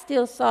I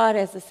still saw it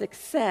as a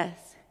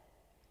success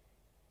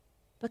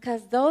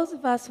because those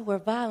of us who were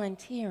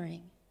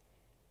volunteering,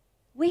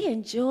 we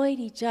enjoyed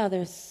each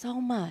other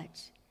so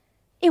much.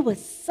 It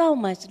was so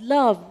much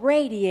love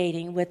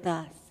radiating with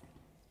us.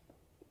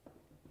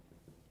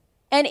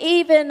 And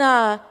even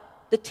the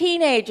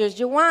teenagers,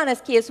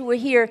 Joanna's kids who were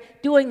here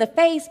doing the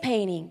face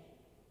painting,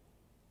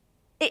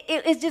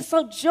 it's just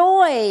so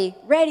joy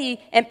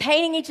ready and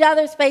painting each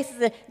other's faces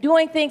and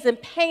doing things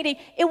and painting.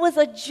 It was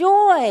a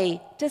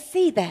joy to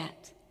see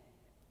that.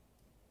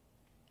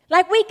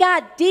 Like we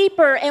got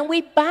deeper and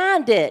we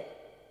bonded.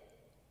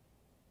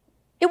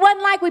 It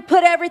wasn't like we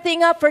put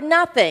everything up for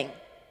nothing.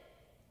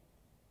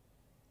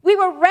 We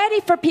were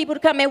ready for people to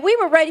come in. We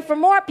were ready for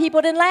more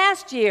people than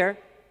last year.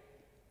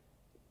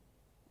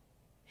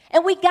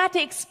 And we got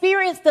to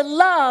experience the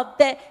love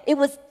that it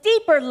was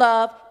deeper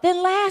love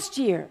than last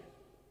year.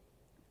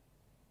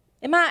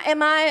 Am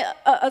I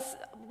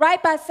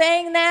right by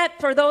saying that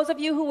for those of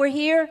you who were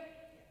here?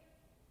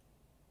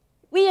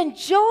 We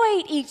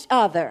enjoyed each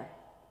other.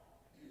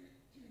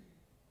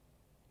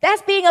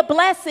 That's being a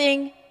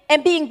blessing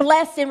and being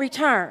blessed in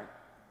return.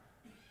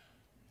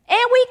 And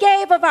we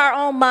gave of our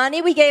own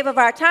money. We gave of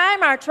our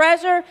time, our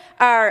treasure,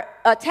 our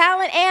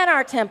talent, and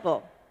our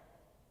temple.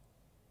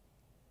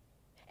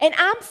 And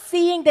I'm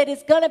seeing that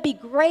it's going to be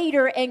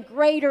greater and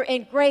greater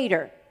and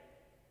greater.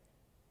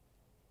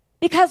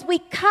 Because we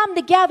come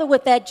together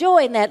with that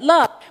joy and that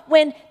love.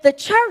 When the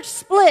church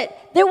split,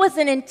 there was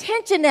an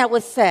intention that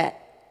was set.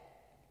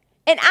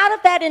 And out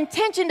of that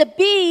intention to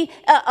be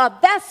a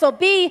vessel,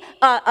 be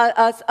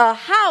a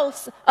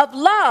house of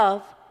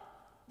love,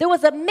 there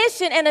was a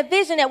mission and a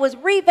vision that was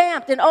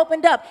revamped and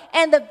opened up.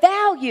 And the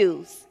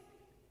values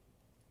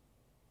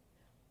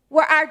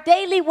were our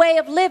daily way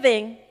of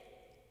living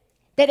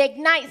that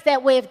ignites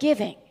that way of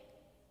giving.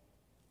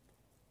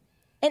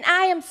 And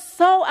I am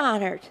so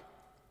honored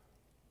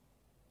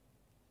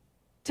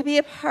to be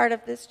a part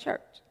of this church.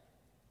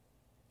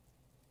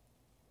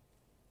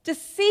 To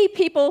see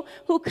people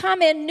who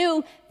come in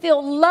new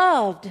feel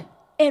loved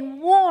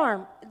and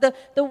warm, the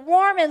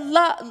warmth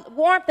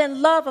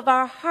and love of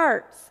our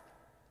hearts.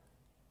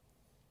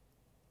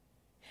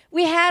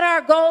 We had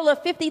our goal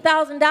of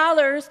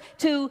 $50,000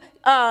 to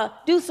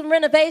do some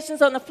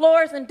renovations on the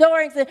floors and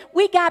doorings, and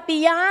we got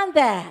beyond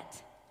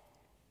that.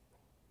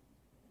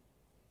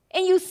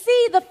 And you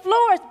see the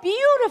floor is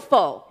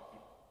beautiful.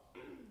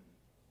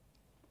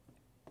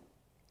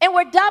 And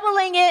we're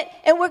doubling it,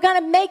 and we're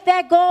going to make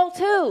that goal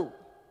too.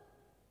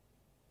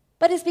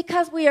 But it's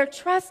because we are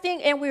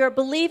trusting and we are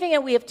believing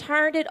and we have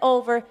turned it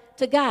over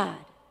to God.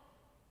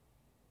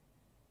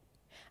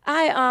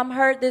 I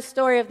heard this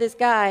story of this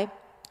guy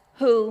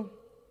who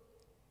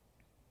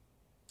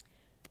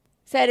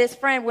said his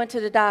friend went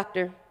to the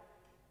doctor.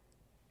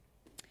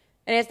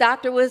 And his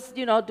doctor was,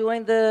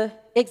 doing the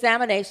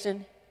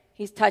examination.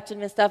 He's touching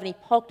him and stuff, and he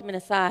poked him in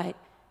the side.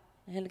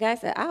 And the guy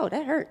said, "Ow,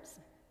 that hurts."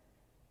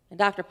 And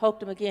the doctor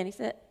poked him again. He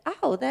said,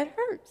 "Ow, that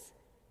hurts."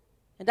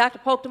 And the doctor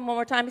poked him one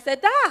more time. He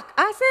said, "Doc,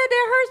 I said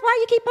that hurts. Why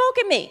you keep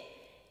poking me?"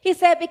 He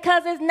said,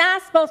 "Because it's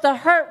not supposed to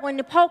hurt when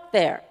you poke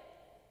there."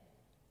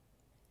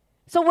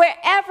 So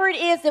wherever it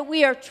is that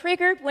we are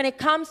triggered when it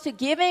comes to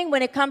giving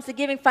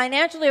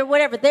financially or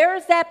whatever, there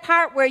is that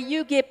part where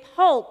you get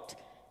poked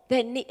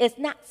that it's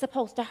not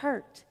supposed to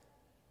hurt.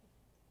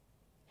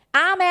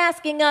 I'm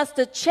asking us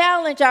to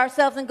challenge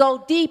ourselves and go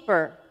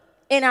deeper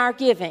in our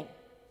giving.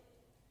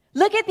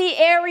 Look at the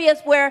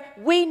areas where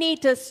we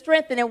need to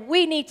strengthen and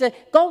we need to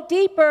go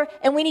deeper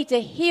and we need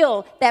to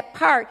heal that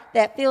part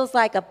that feels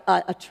like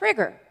a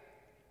trigger.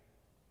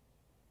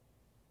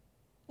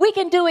 We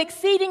can do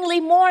exceedingly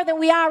more than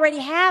we already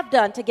have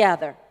done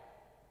together.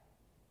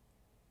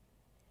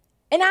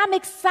 And I'm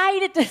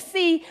excited to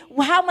see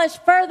how much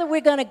further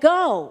we're going to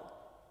go.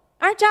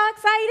 Aren't y'all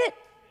excited?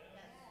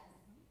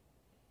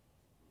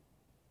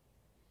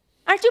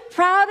 Aren't you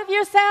proud of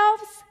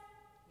yourselves?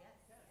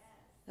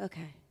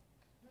 Okay.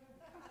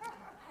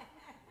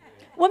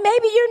 Well,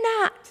 maybe you're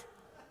not.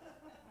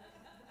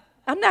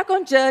 I'm not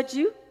going to judge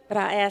you, but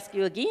I'll ask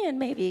you again.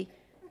 Maybe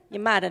you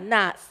might have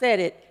not said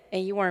it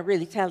and you weren't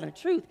really telling the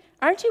truth.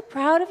 Aren't you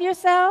proud of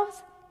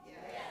yourselves?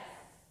 Yes.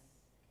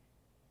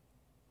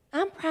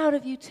 I'm proud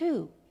of you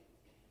too.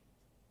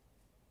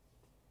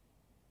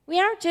 We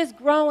aren't just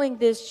growing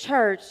this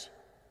church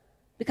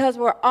because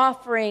we're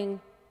offering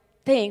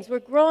things. We're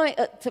growing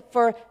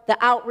for the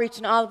outreach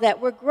and all of that.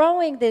 We're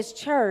growing this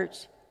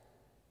church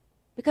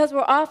because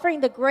we're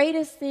offering the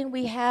greatest thing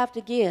we have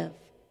to give.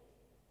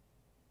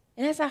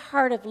 And that's a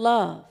heart of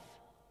love.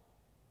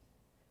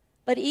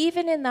 But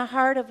even in the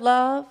heart of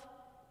love,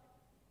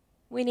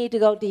 we need to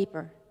go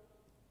deeper.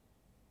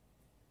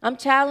 I'm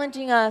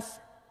challenging us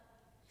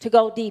to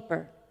go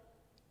deeper.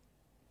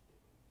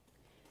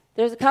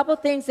 There's a couple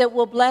things that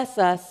will bless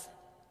us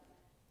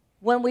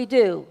when we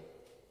do.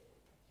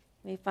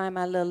 Let me find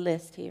my little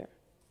list here.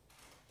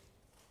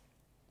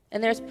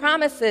 And there's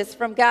promises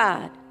from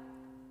God.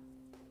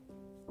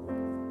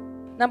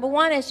 Number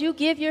one, as you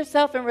give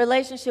yourself in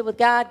relationship with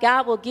God,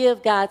 God will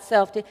give God's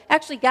self to.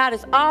 Actually, God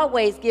is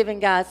always giving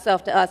God's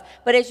self to us.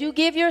 But as you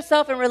give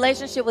yourself in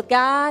relationship with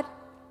God,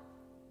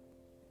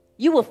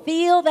 you will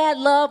feel that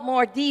love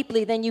more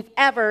deeply than you've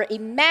ever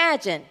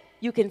imagined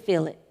you can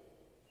feel it.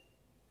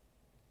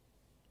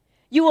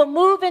 You will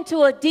move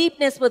into a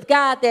deepness with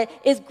God that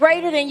is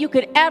greater than you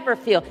could ever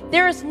feel.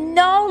 There is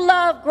no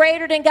love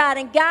greater than God,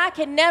 and God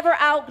can never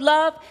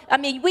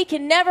we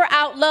can never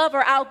outlove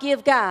or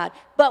outgive God,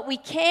 but we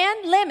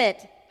can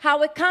limit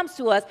how it comes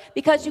to us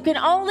because you can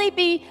only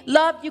be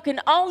loved, you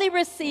can only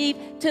receive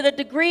to the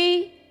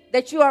degree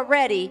that you are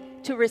ready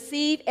to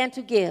receive and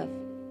to give,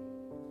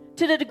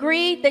 to the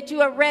degree that you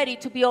are ready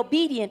to be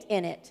obedient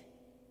in it.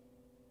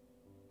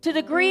 To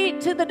the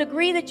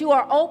degree that you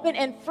are open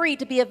and free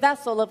to be a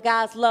vessel of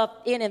God's love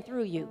in and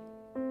through you.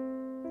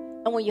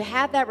 And when you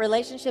have that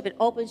relationship, it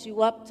opens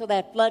you up so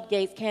that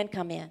floodgates can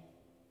come in.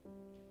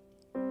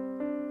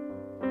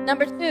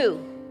 Number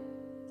two,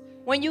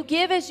 when you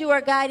give as you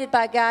are guided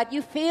by God,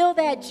 you feel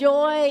that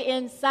joy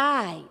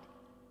inside.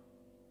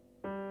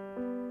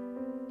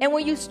 And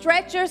when you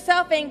stretch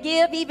yourself and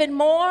give even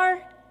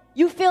more,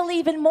 you feel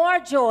even more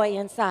joy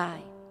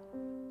inside.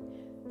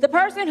 The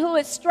person who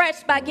is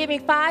stretched by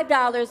giving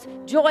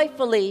 $5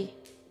 joyfully,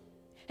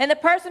 and the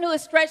person who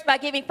is stretched by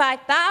giving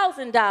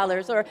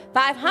 $5,000 or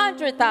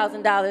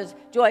 $500,000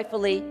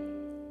 joyfully,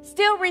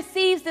 still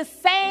receives the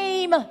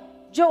same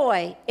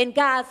joy in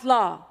God's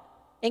law,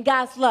 in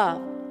God's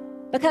love,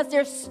 because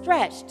they're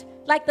stretched.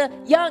 Like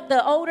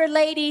the older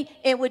lady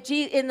in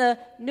the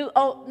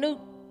New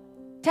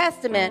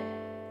Testament,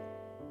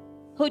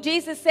 who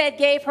Jesus said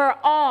gave her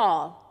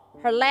all,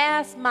 her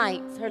last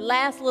mites, her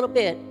last little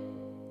bit,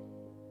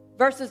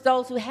 versus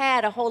those who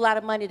had a whole lot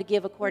of money to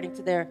give according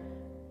to their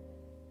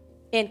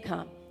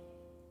income.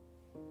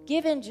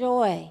 Give in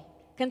joy.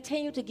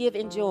 Continue to give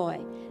in joy.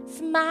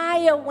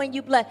 Smile when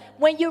you bless.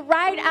 When you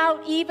write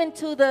out even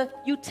to the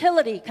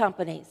utility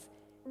companies,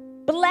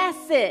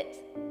 bless it.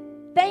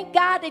 Thank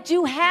God that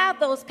you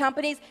have those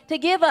companies to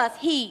give us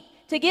heat,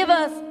 to give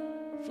us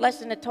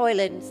flushing the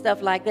toilet and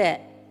stuff like that.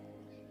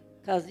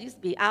 Because it used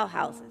to be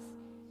outhouses.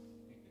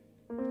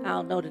 I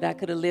don't know that I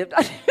could have lived.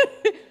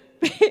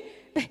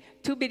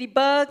 Too many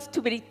bugs,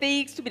 too many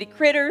things, too many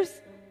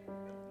critters.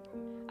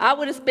 I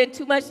would have spent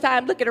too much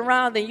time looking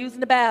around than using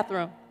the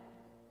bathroom.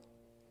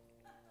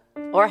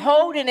 Or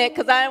holding it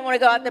because I didn't want to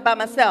go out there by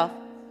myself.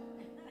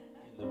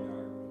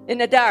 In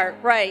the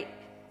dark, right.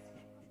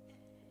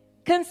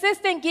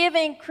 Consistent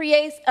giving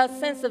creates a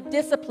sense of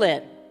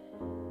discipline.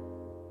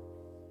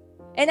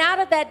 And out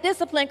of that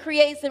discipline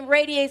creates and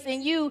radiates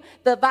in you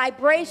the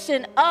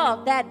vibration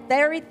of that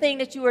very thing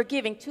that you are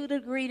giving to the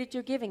degree that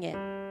you're giving it.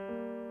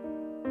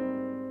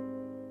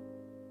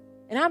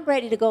 And I'm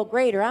ready to go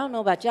greater. I don't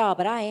know about y'all,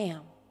 but I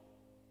am.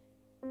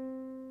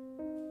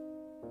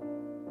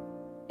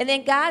 And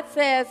then God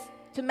says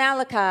to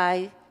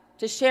Malachi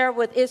to share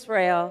with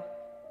Israel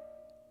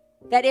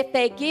that if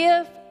they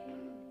give,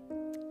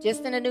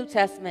 just in the New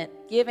Testament,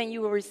 give and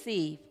you will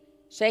receive,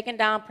 shaken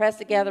down, pressed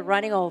together,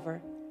 running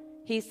over.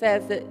 He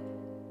says that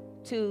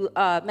to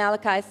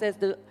Malachi says,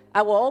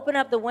 I will open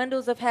up the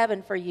windows of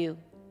heaven for you.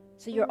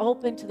 So you're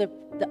open to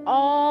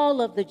all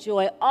of the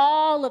joy,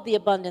 all of the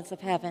abundance of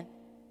heaven.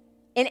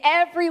 In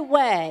every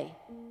way.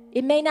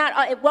 It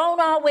won't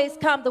always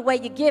come the way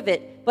you give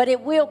it, but it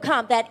will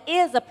come. That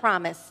is a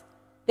promise.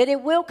 That it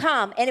will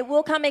come, and it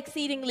will come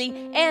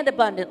exceedingly and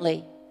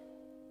abundantly.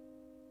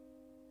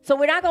 So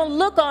we're not going to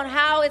look on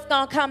how it's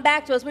going to come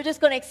back to us. We're just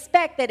going to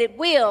expect that it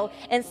will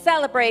and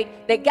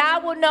celebrate that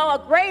God will know a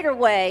greater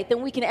way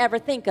than we can ever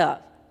think of.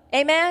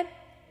 Amen?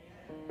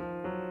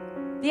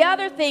 The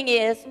other thing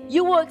is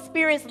you will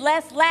experience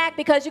less lack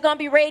because you're going to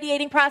be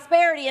radiating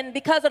prosperity. And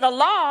because of the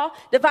law,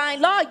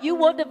 divine law, you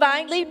will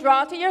divinely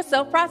draw to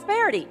yourself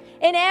prosperity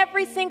in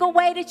every single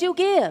way that you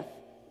give.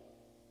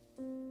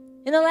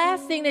 And the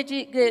last thing that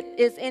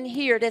is in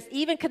here that's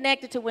even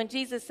connected to when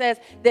Jesus says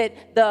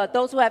that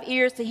those who have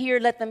ears to hear,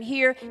 let them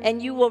hear,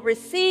 and you will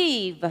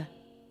receive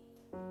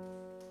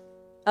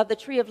of the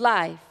tree of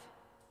life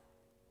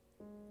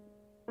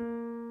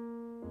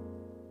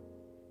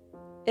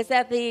is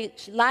that the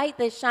light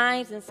that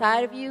shines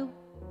inside of you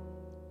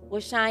will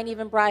shine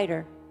even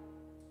brighter.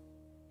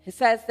 It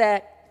says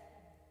that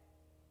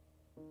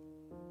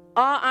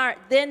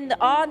then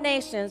all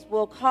nations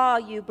will call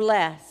you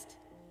blessed,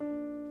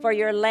 for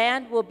your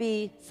land will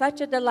be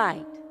such a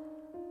delight.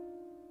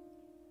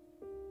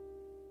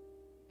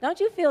 Don't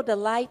you feel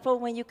delightful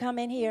when you come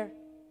in here?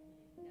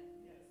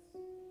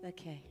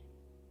 Okay.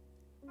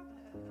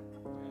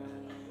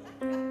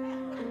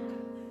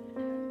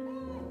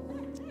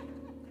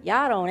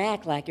 Y'all don't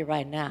act like it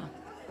right now.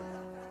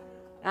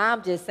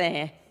 I'm just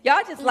saying.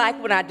 Y'all just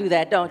like when I do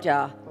that, don't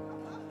y'all?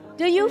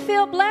 Do you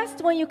feel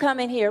blessed when you come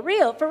in here?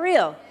 Real, for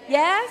real?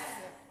 Yes?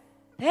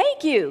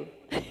 Thank you.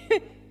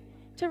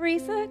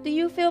 Teresa, do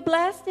you feel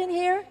blessed in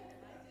here?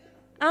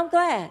 I'm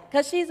glad,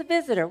 because she's a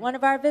visitor, one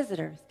of our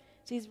visitors.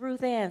 She's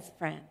Ruth Ann's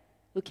friend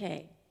who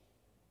came.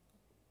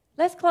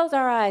 Let's close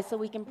our eyes so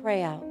we can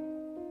pray out.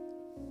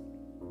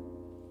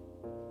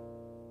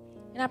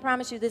 And I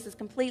promise you this is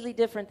completely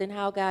different than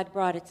how God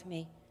brought it to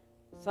me.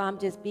 So I'm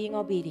just being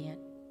obedient.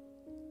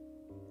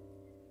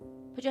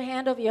 Put your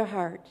hand over your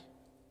heart.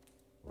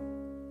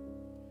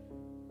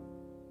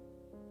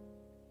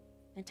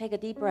 And take a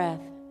deep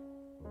breath.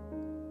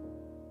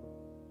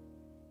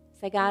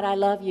 Say, God, I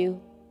love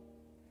you.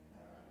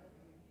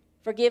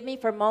 Forgive me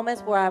for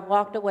moments where I've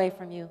walked away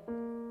from you.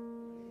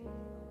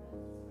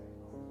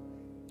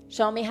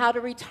 Show me how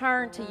to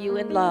return to you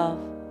in love.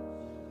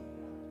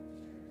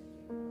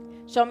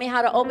 Show me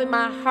how to open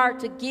my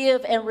heart to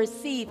give and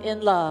receive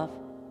in love.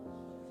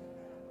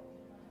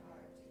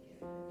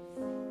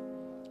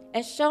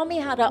 And show me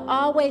how to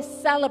always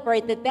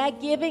celebrate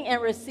that giving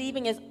and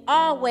receiving is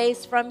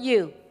always from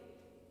you.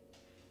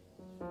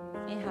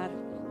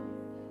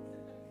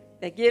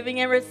 That giving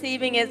and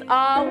receiving is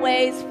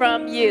always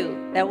from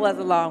you. That was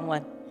a long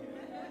one.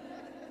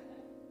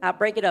 I'll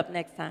break it up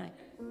next time.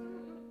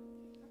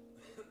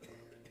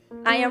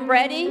 I am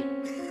ready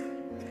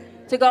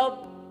to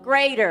go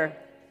greater.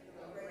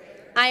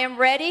 I am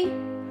ready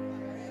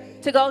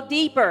to go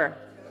deeper.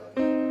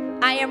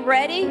 I am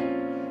ready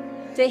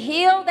to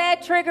heal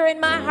that trigger in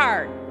my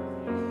heart.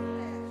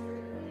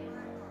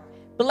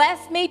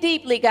 Bless me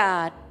deeply,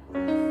 God.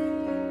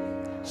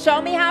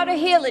 Show me how to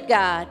heal it,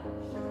 God.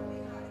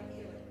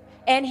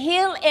 And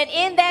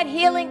in that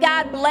healing,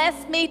 God,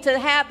 bless me to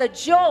have the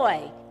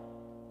joy.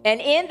 And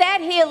in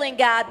that healing,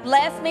 God,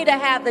 bless me to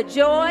have the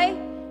joy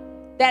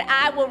that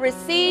I will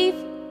receive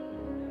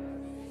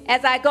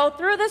as I go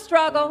through the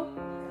struggle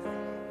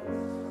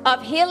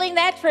of healing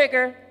that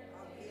trigger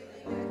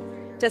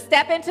to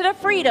step into the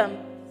freedom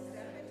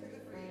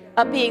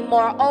of being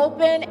more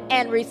open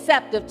and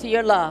receptive to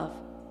your love.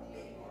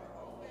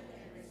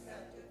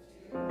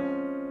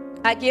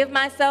 I give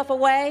myself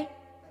away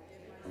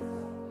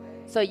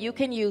so you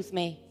can use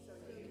me.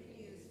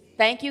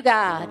 Thank you,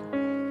 God,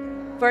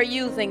 for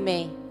using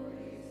me.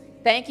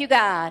 Thank you,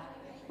 God,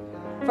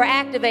 for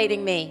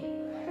activating me.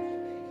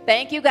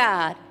 Thank you,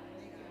 God,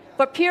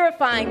 for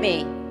purifying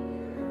me.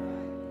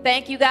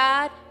 Thank you,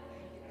 God,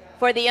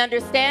 for the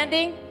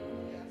understanding,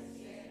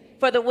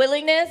 for the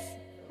willingness,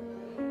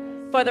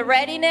 for the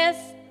readiness,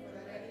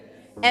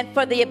 and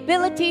for the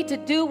ability to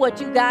do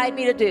what you guide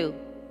me to do.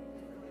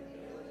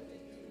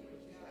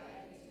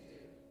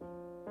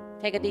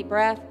 Take a deep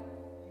breath.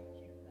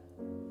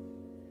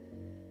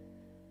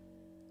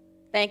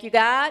 Thank you,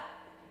 God.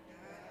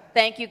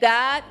 Thank you,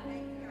 God.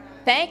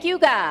 Thank you,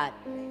 God.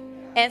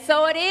 And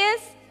so it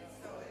is,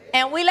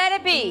 and we let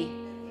it be.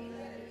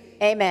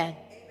 Amen.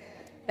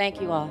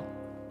 Thank you all.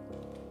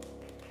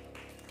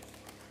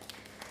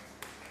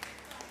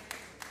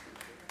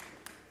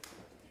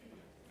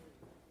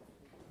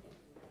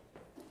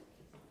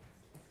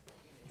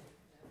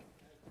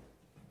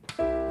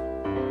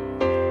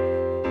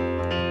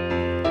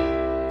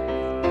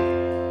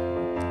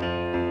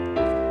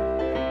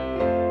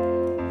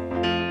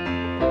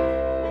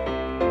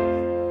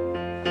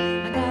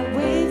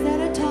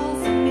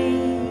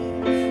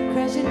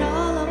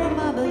 All over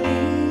my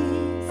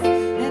beliefs,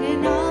 and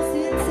in all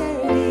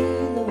sincerity,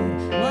 Lord,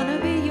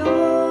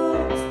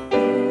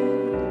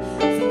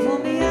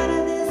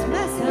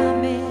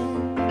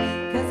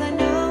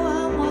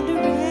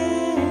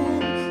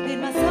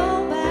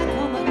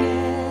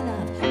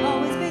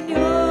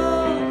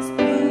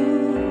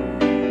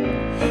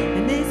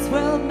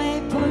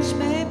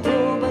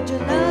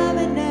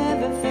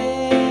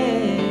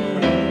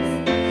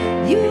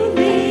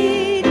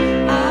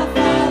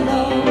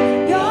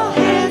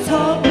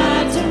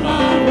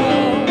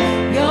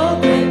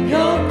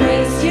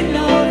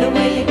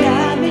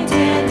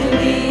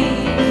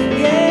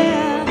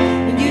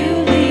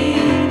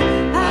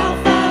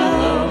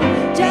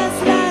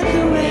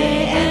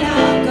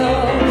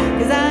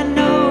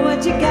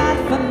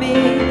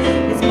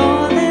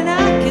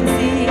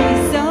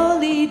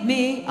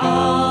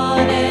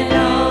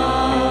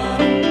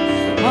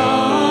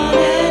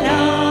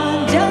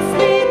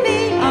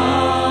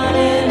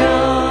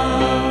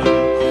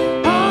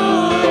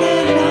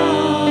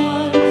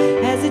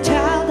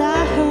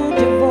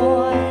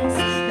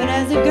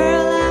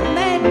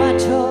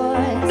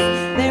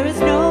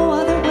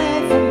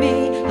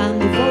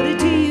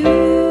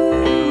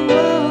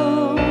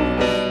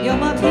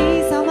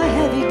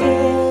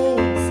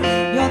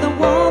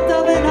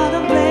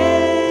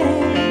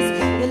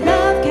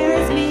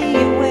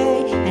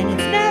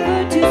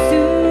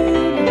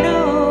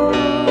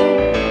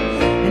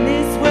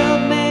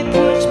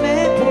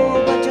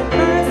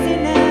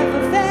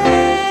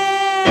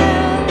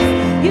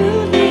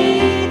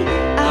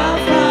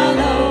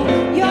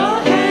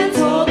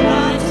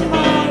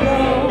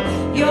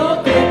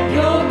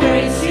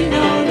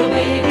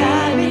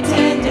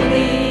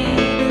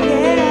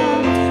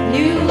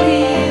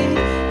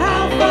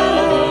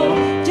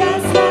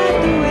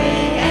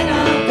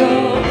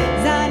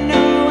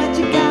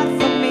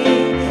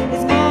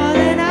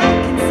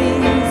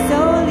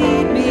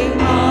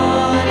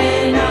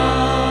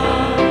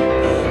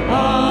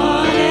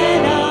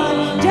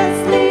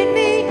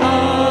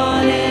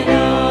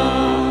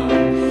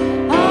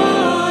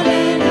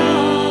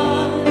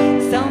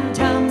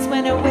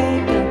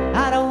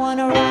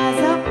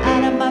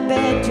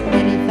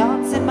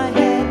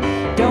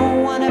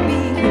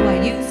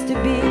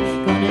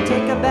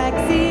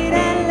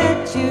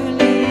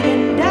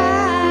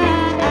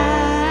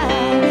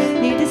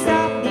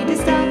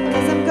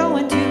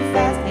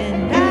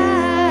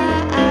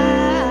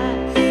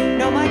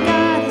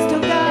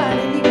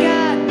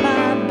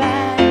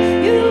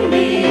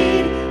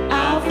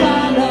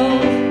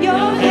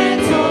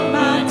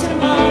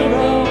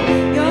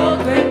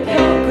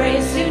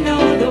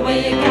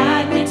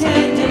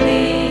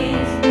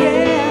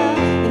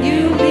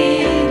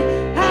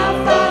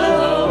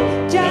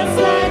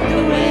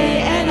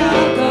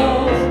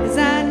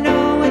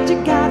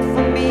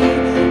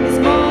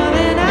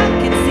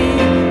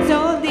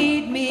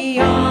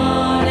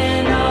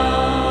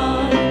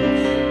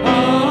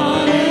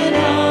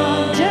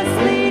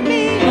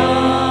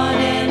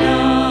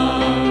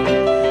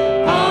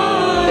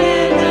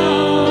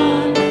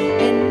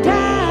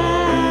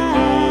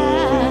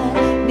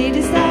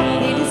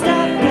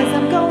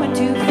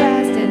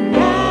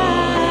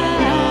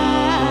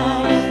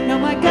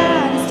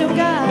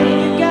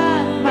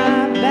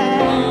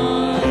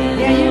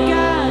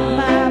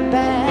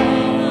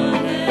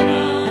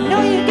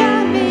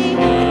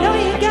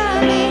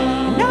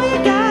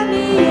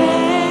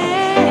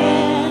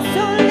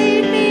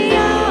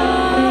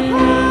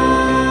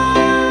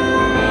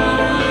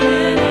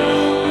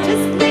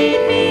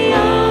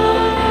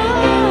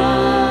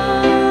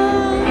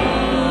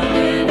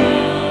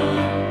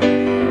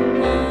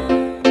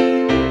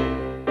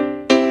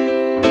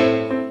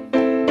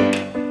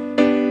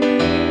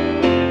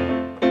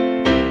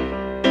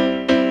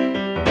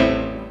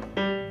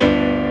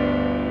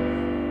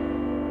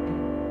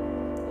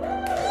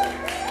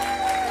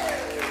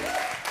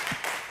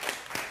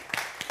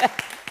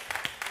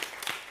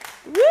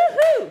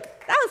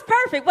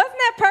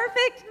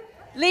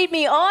 Lead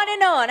me on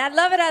and on. I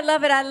love it, I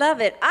love it, I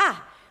love it.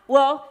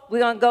 Well,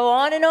 we're going to go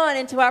on and on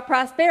into our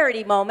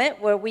prosperity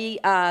moment where we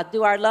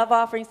do our love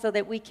offering so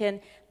that we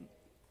can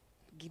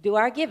do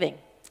our giving.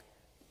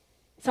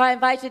 So I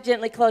invite you to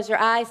gently close your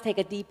eyes, take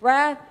a deep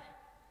breath.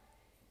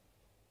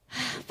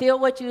 Feel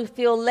what you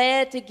feel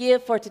led to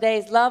give for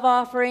today's love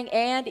offering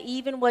and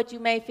even what you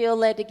may feel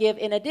led to give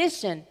in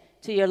addition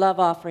to your love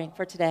offering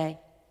for today.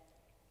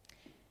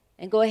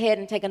 And go ahead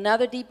and take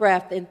another deep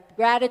breath in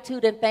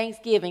gratitude and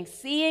thanksgiving,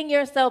 seeing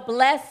yourself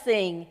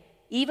blessing,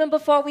 even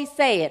before we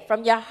say it,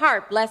 from your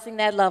heart, blessing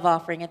that love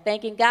offering and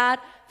thanking God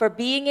for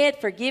being it,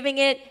 for giving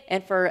it,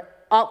 and for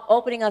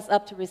opening us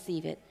up to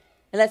receive it.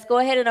 And let's go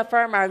ahead and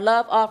affirm our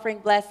love offering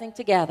blessing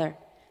together.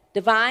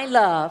 Divine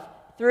love,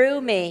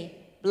 through me,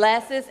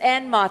 blesses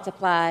and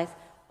multiplies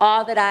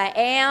all that I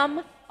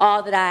am,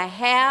 all that I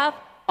have,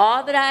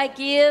 all that I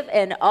give,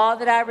 and all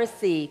that I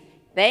receive.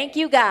 Thank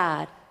you,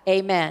 God.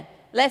 Amen.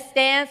 Let's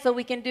stand so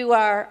we can do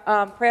our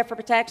prayer for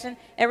protection.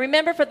 And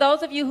remember, for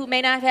those of you who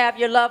may not have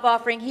your love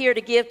offering here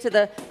to give to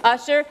the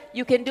usher,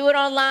 you can do it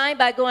online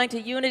by going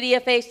to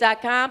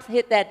unityfh.com,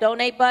 hit that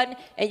donate button,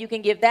 and you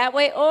can give that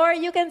way, or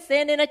you can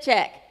send in a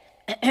check.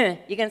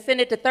 You can send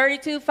it to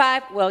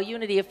 325,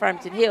 Unity of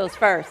Farmington Hills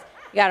first.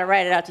 You got to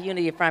write it out to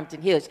Unity of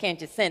Farmington Hills. You can't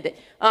just send it.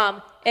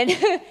 And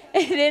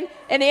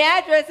the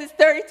address is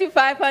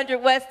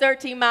 32500 West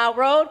 13 Mile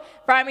Road,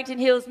 Farmington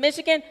Hills,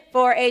 Michigan,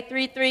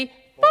 48334.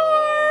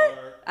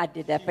 I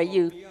did that for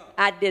you.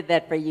 I did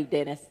that for you,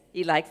 Dennis.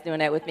 He likes doing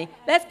that with me.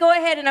 Let's go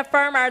ahead and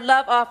affirm our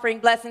love offering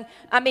blessing.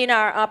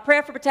 Our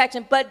prayer for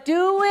protection. But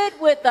do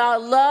it with the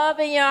love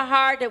in your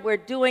heart that we're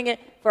doing it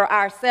for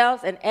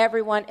ourselves and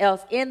everyone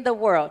else in the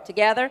world.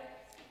 Together,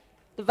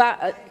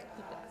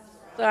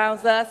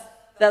 surrounds us.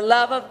 The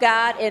love of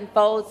God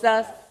enfolds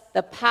us.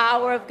 The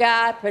power of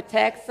God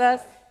protects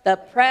us. The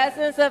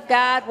presence of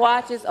God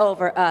watches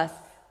over us.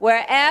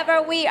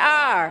 Wherever we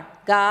are,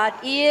 God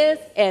is,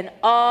 and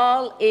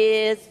all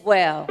is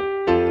well. Praise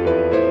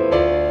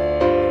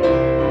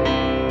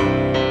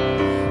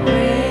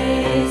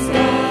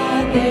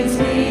God, there's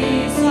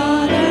peace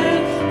on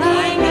earth.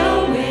 I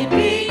know it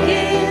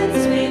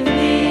begins with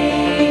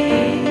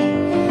me.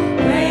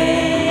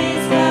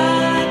 Praise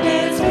God,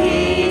 there's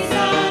peace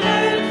on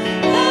earth.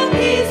 The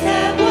peace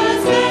that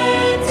was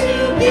meant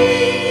to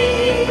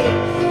be.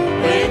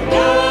 With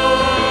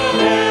God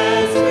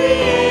as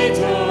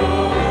Creator,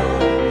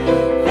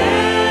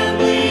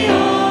 family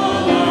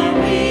all are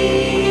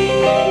we.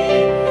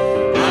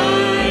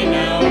 I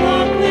now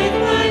walk with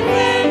my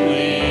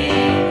family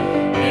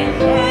in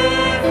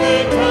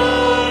perfect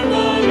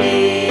harmony.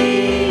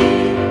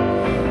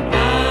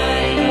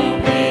 I know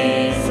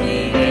peace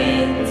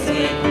begins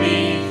with me,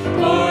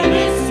 for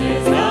this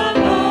is the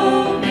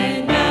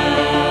moment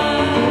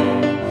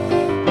now.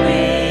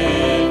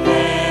 With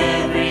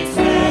every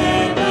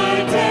step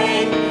I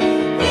take,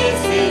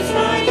 this is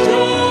my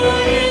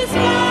joyous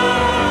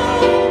vow.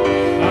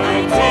 I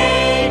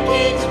take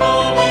each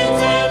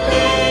moment and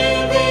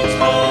live each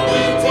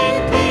moment in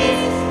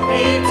peace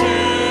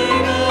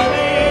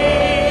eternally.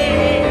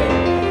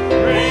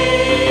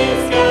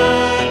 Praise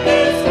God,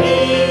 there's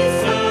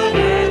peace on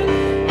earth.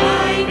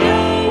 I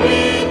know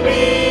it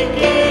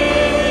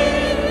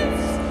begins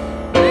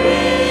with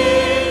me.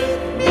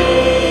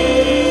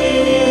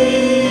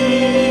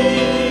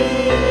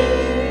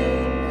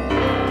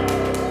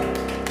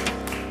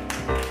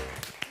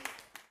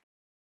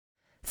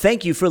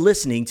 Thank you for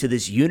listening to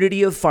this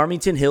Unity of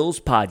Farmington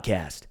Hills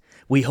podcast.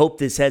 We hope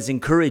this has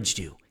encouraged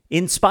you,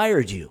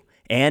 inspired you,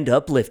 and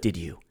uplifted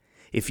you.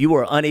 If you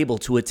are unable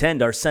to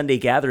attend our Sunday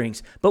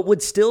gatherings but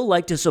would still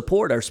like to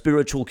support our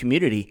spiritual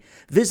community,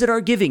 visit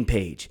our giving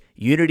page,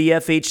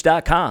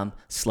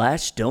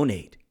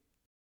 unityfh.com/donate.